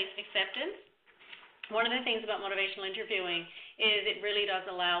their own place of acceptance. One of the things about motivational interviewing is it really does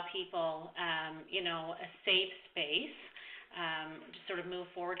allow people, a safe space to sort of move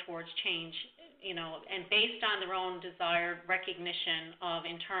forward towards change, and based on their own desired recognition of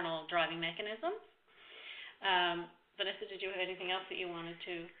internal driving mechanisms. Vanessa, did you have anything else that you wanted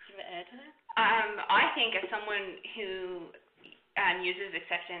to sort of add to that? I think as someone who uses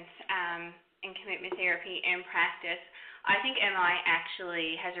acceptance and commitment therapy in practice, I think MI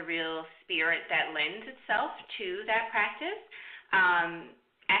actually has a real spirit that lends itself to that practice.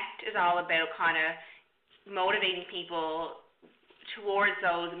 ACT is all about kind of motivating people towards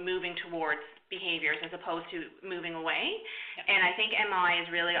those moving towards behaviors as opposed to moving away. Yep. And I think MI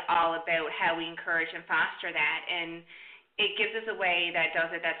is really all about how we encourage and foster that. And it gives us a way that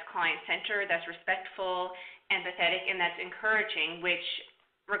does it that's client-centered, that's respectful, empathetic, and that's encouraging, which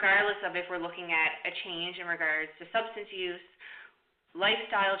regardless of if we're looking at a change in regards to substance use,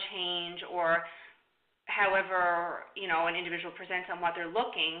 lifestyle change, or however, an individual presents on what they're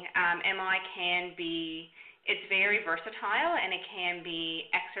looking, MI can be, it's very versatile and it can be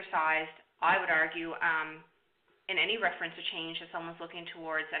exercised, I would argue, in any reference to change that someone's looking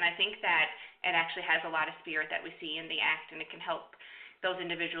towards. And I think that it actually has a lot of spirit that we see in the ACT, and it can help those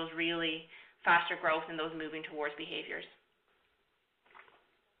individuals really foster growth in those moving towards behaviors.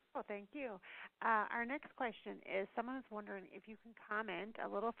 Well, thank you. Our next question is someone is wondering if you can comment a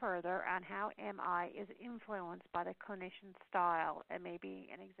little further on how MI is influenced by the clinician's style, and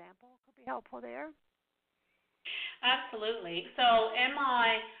maybe an example could be helpful there. Absolutely. So MI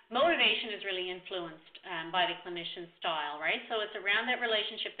motivation is really influenced by the clinician's style, right? So it's around that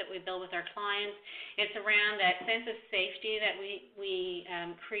relationship that we build with our clients. It's around that sense of safety that we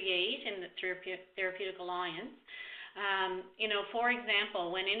create in the therapeutic alliance. For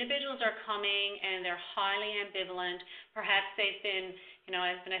example, when individuals are coming and they're highly ambivalent, perhaps they've been,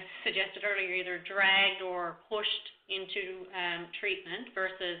 as Vanessa suggested earlier, either dragged or pushed into treatment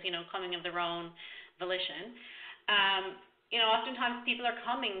versus, coming of their own volition. Oftentimes people are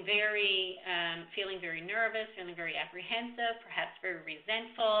coming feeling very nervous, feeling very apprehensive, perhaps very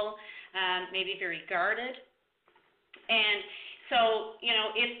resentful, maybe very guarded. And so,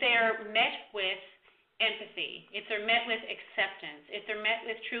 if they're met with empathy, if they're met with acceptance, if they're met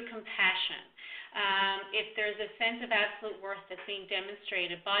with true compassion, if there's a sense of absolute worth that's being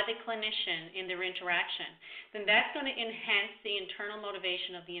demonstrated by the clinician in their interaction, then that's going to enhance the internal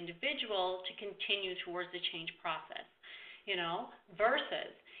motivation of the individual to continue towards the change process,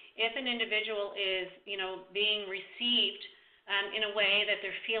 versus if an individual is, being received in a way that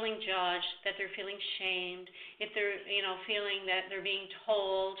they're feeling judged, that they're feeling shamed, if they're, feeling that they're being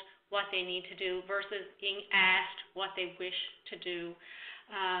told what they need to do versus being asked what they wish to do.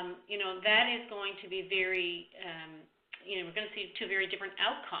 That is going to be very, we're going to see two very different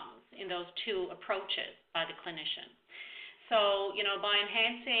outcomes in those two approaches by the clinician. So, by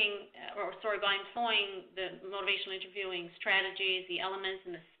by employing the motivational interviewing strategies, the elements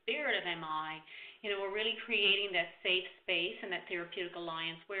and the spirit of MI, we're really creating that safe space and that therapeutic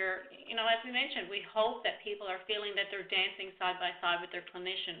alliance where, as we mentioned, we hope that people are feeling that they're dancing side by side with their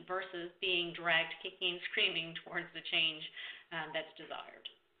clinician versus being dragged, kicking and screaming towards the change that's desired.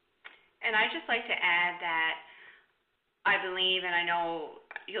 And I'd just like to add that I believe, and I know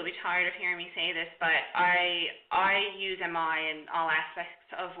you'll be tired of hearing me say this, but I use MI in all aspects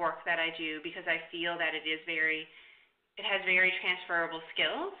of work that I do because I feel that it has very transferable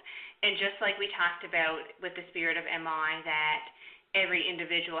skills. And just like we talked about with the spirit of MI, that every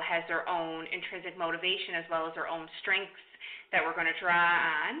individual has their own intrinsic motivation as well as their own strengths that we're going to draw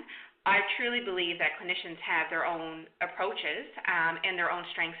on, I truly believe that clinicians have their own approaches and their own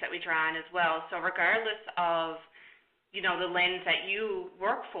strengths that we draw on as well. So regardless of the lens that you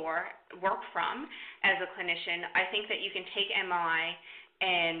work from as a clinician, I think that you can take MI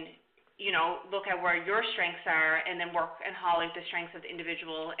and look at where your strengths are and then work and highlight the strengths of the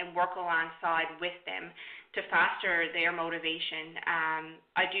individual and work alongside with them to foster their motivation.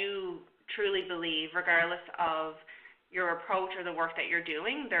 I do truly believe, regardless of your approach or the work that you're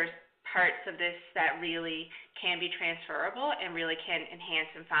doing, there's parts of this that really can be transferable and really can enhance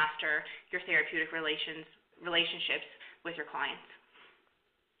and foster your therapeutic relationships with your clients.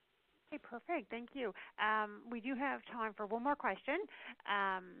 Okay, perfect. Thank you. We do have time for one more question.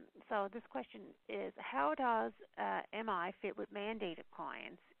 So this question is, how does MI fit with mandated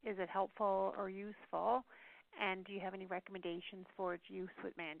clients? Is it helpful or useful? And do you have any recommendations for its use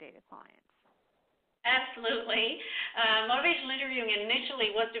with mandated clients? Absolutely. Motivational interviewing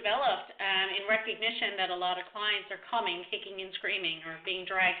initially was developed in recognition that a lot of clients are coming kicking and screaming or being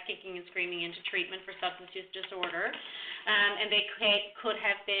dragged kicking and screaming into treatment for substance use disorder. And they could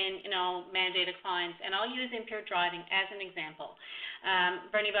have been, mandated clients. And I'll use impaired driving as an example.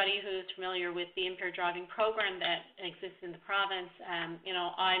 For anybody who's familiar with the impaired driving program that exists in the province, I'm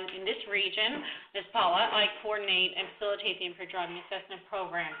in this region, as Paula, I coordinate and facilitate the impaired driving assessment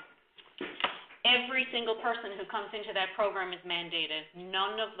program. Every single person who comes into that program is mandated.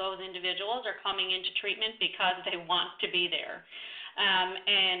 None of those individuals are coming into treatment because they want to be there.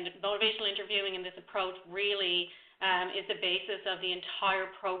 And motivational interviewing in this approach really is the basis of the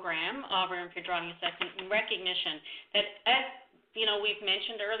entire program of our impaired driving assessment, in recognition that, as we've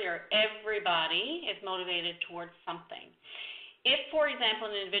mentioned earlier, everybody is motivated towards something. If, for example,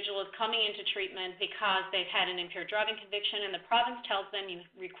 an individual is coming into treatment because they've had an impaired driving conviction and the province tells them you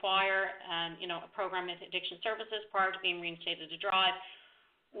require, a program with addiction services prior to being reinstated to drive,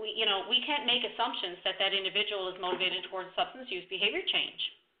 we can't make assumptions that that individual is motivated towards substance use behavior change.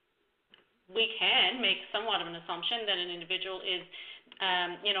 We can make somewhat of an assumption that an individual is,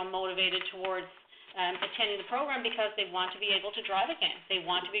 motivated towards attending the program because they want to be able to drive again. They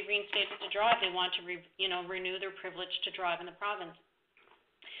want to be reinstated to drive. They want to, renew their privilege to drive in the province.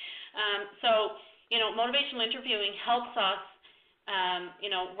 So, motivational interviewing helps us,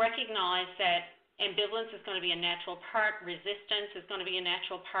 recognize that ambivalence is going to be a natural part, resistance is going to be a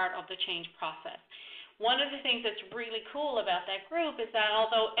natural part of the change process. One of the things that's really cool about that group is that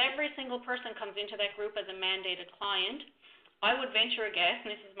although every single person comes into that group as a mandated client, I would venture a guess,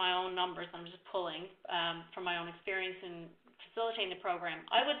 and this is my own numbers, I'm just pulling from my own experience in facilitating the program,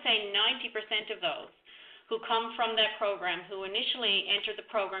 I would say 90% of those who come from that program, who initially entered the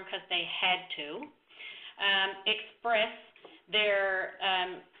program because they had to, express their,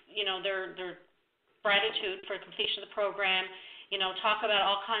 their gratitude for completion of the program, talk about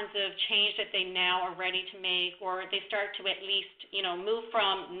all kinds of change that they now are ready to make, or they start to at least, move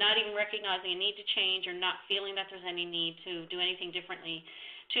from not even recognizing a need to change or not feeling that there's any need to do anything differently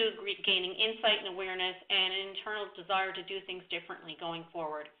to gaining insight and awareness and an internal desire to do things differently going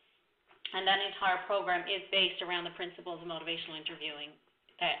forward. And that entire program is based around the principles of motivational interviewing,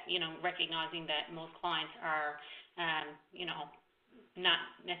 that, recognizing that most clients are, not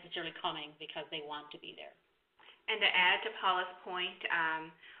necessarily coming because they want to be there. And to add to Paula's point,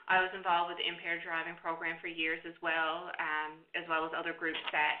 I was involved with the impaired driving program for years as well as other groups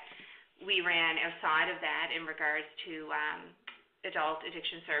that we ran outside of that in regards to adult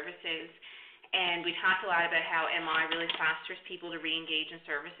addiction services. And we talked a lot about how MI really fosters people to re-engage in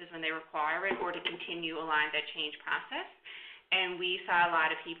services when they require it or to continue along that change process. And we saw a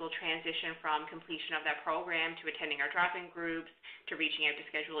lot of people transition from completion of that program to attending our drop-in groups, to reaching out to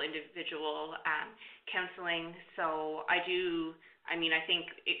schedule individual counseling. So I think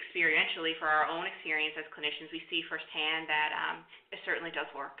experientially, for our own experience as clinicians, we see firsthand that it certainly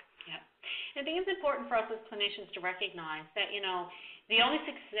does work. Yeah. I think it's important for us as clinicians to recognize that, the only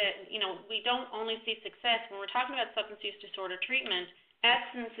success, we don't only see success when we're talking about substance use disorder treatment.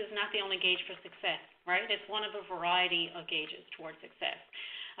 Abstinence is not the only gauge for success, right? It's one of a variety of gauges towards success.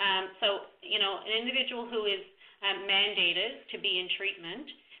 So, an individual who is mandated to be in treatment,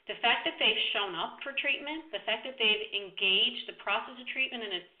 the fact that they've shown up for treatment, the fact that they've engaged the process of treatment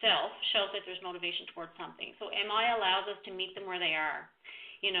in itself shows that there's motivation towards something. So MI allows us to meet them where they are,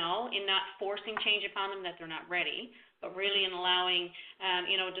 in not forcing change upon them that they're not ready, but really in allowing,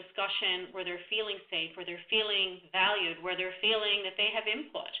 discussion where they're feeling safe, where they're feeling valued, where they're feeling that they have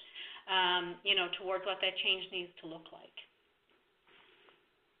input, towards what that change needs to look like.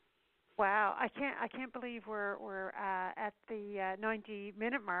 Wow, I can't believe we're at the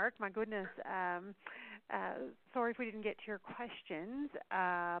 90-minute mark. My goodness, Sorry if we didn't get to your questions,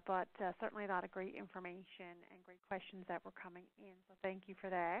 but certainly a lot of great information and great questions that were coming in, so thank you for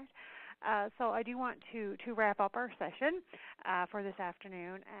that. So I do want to wrap up our session for this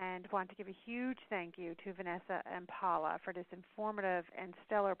afternoon and want to give a huge thank you to Vanessa and Paula for this informative and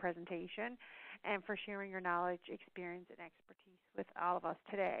stellar presentation and for sharing your knowledge, experience, and expertise with all of us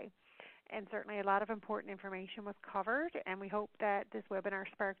today. And certainly a lot of important information was covered, and we hope that this webinar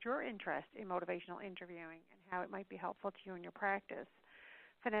sparked your interest in motivational interviewing and how it might be helpful to you in your practice.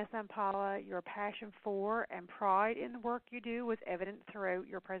 Vanessa and Paula, your passion for and pride in the work you do was evident throughout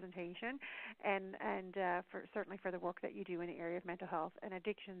your presentation, and certainly for the work that you do in the area of mental health and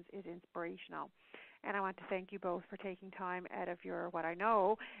addictions is inspirational. And I want to thank you both for taking time out of your, what I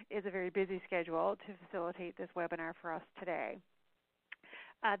know is a very busy schedule, to facilitate this webinar for us today.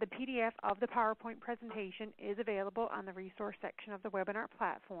 The PDF of the PowerPoint presentation is available on the resource section of the webinar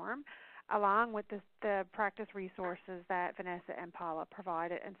platform, along with the practice resources that Vanessa and Paula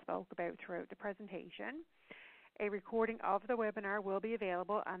provided and spoke about throughout the presentation. A recording of the webinar will be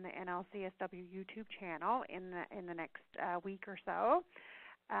available on the NLCSW YouTube channel in the next week or so.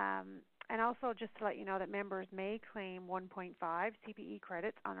 And also just to let you know that members may claim 1.5 CPE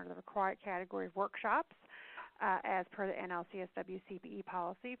credits under the required category of workshops as per the NLCSW CPE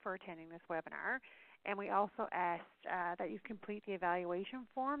policy for attending this webinar. And we also asked that you complete the evaluation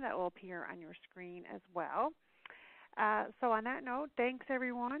form that will appear on your screen as well. So on that note, thanks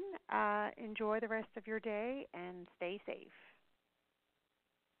everyone. Enjoy the rest of your day and stay safe.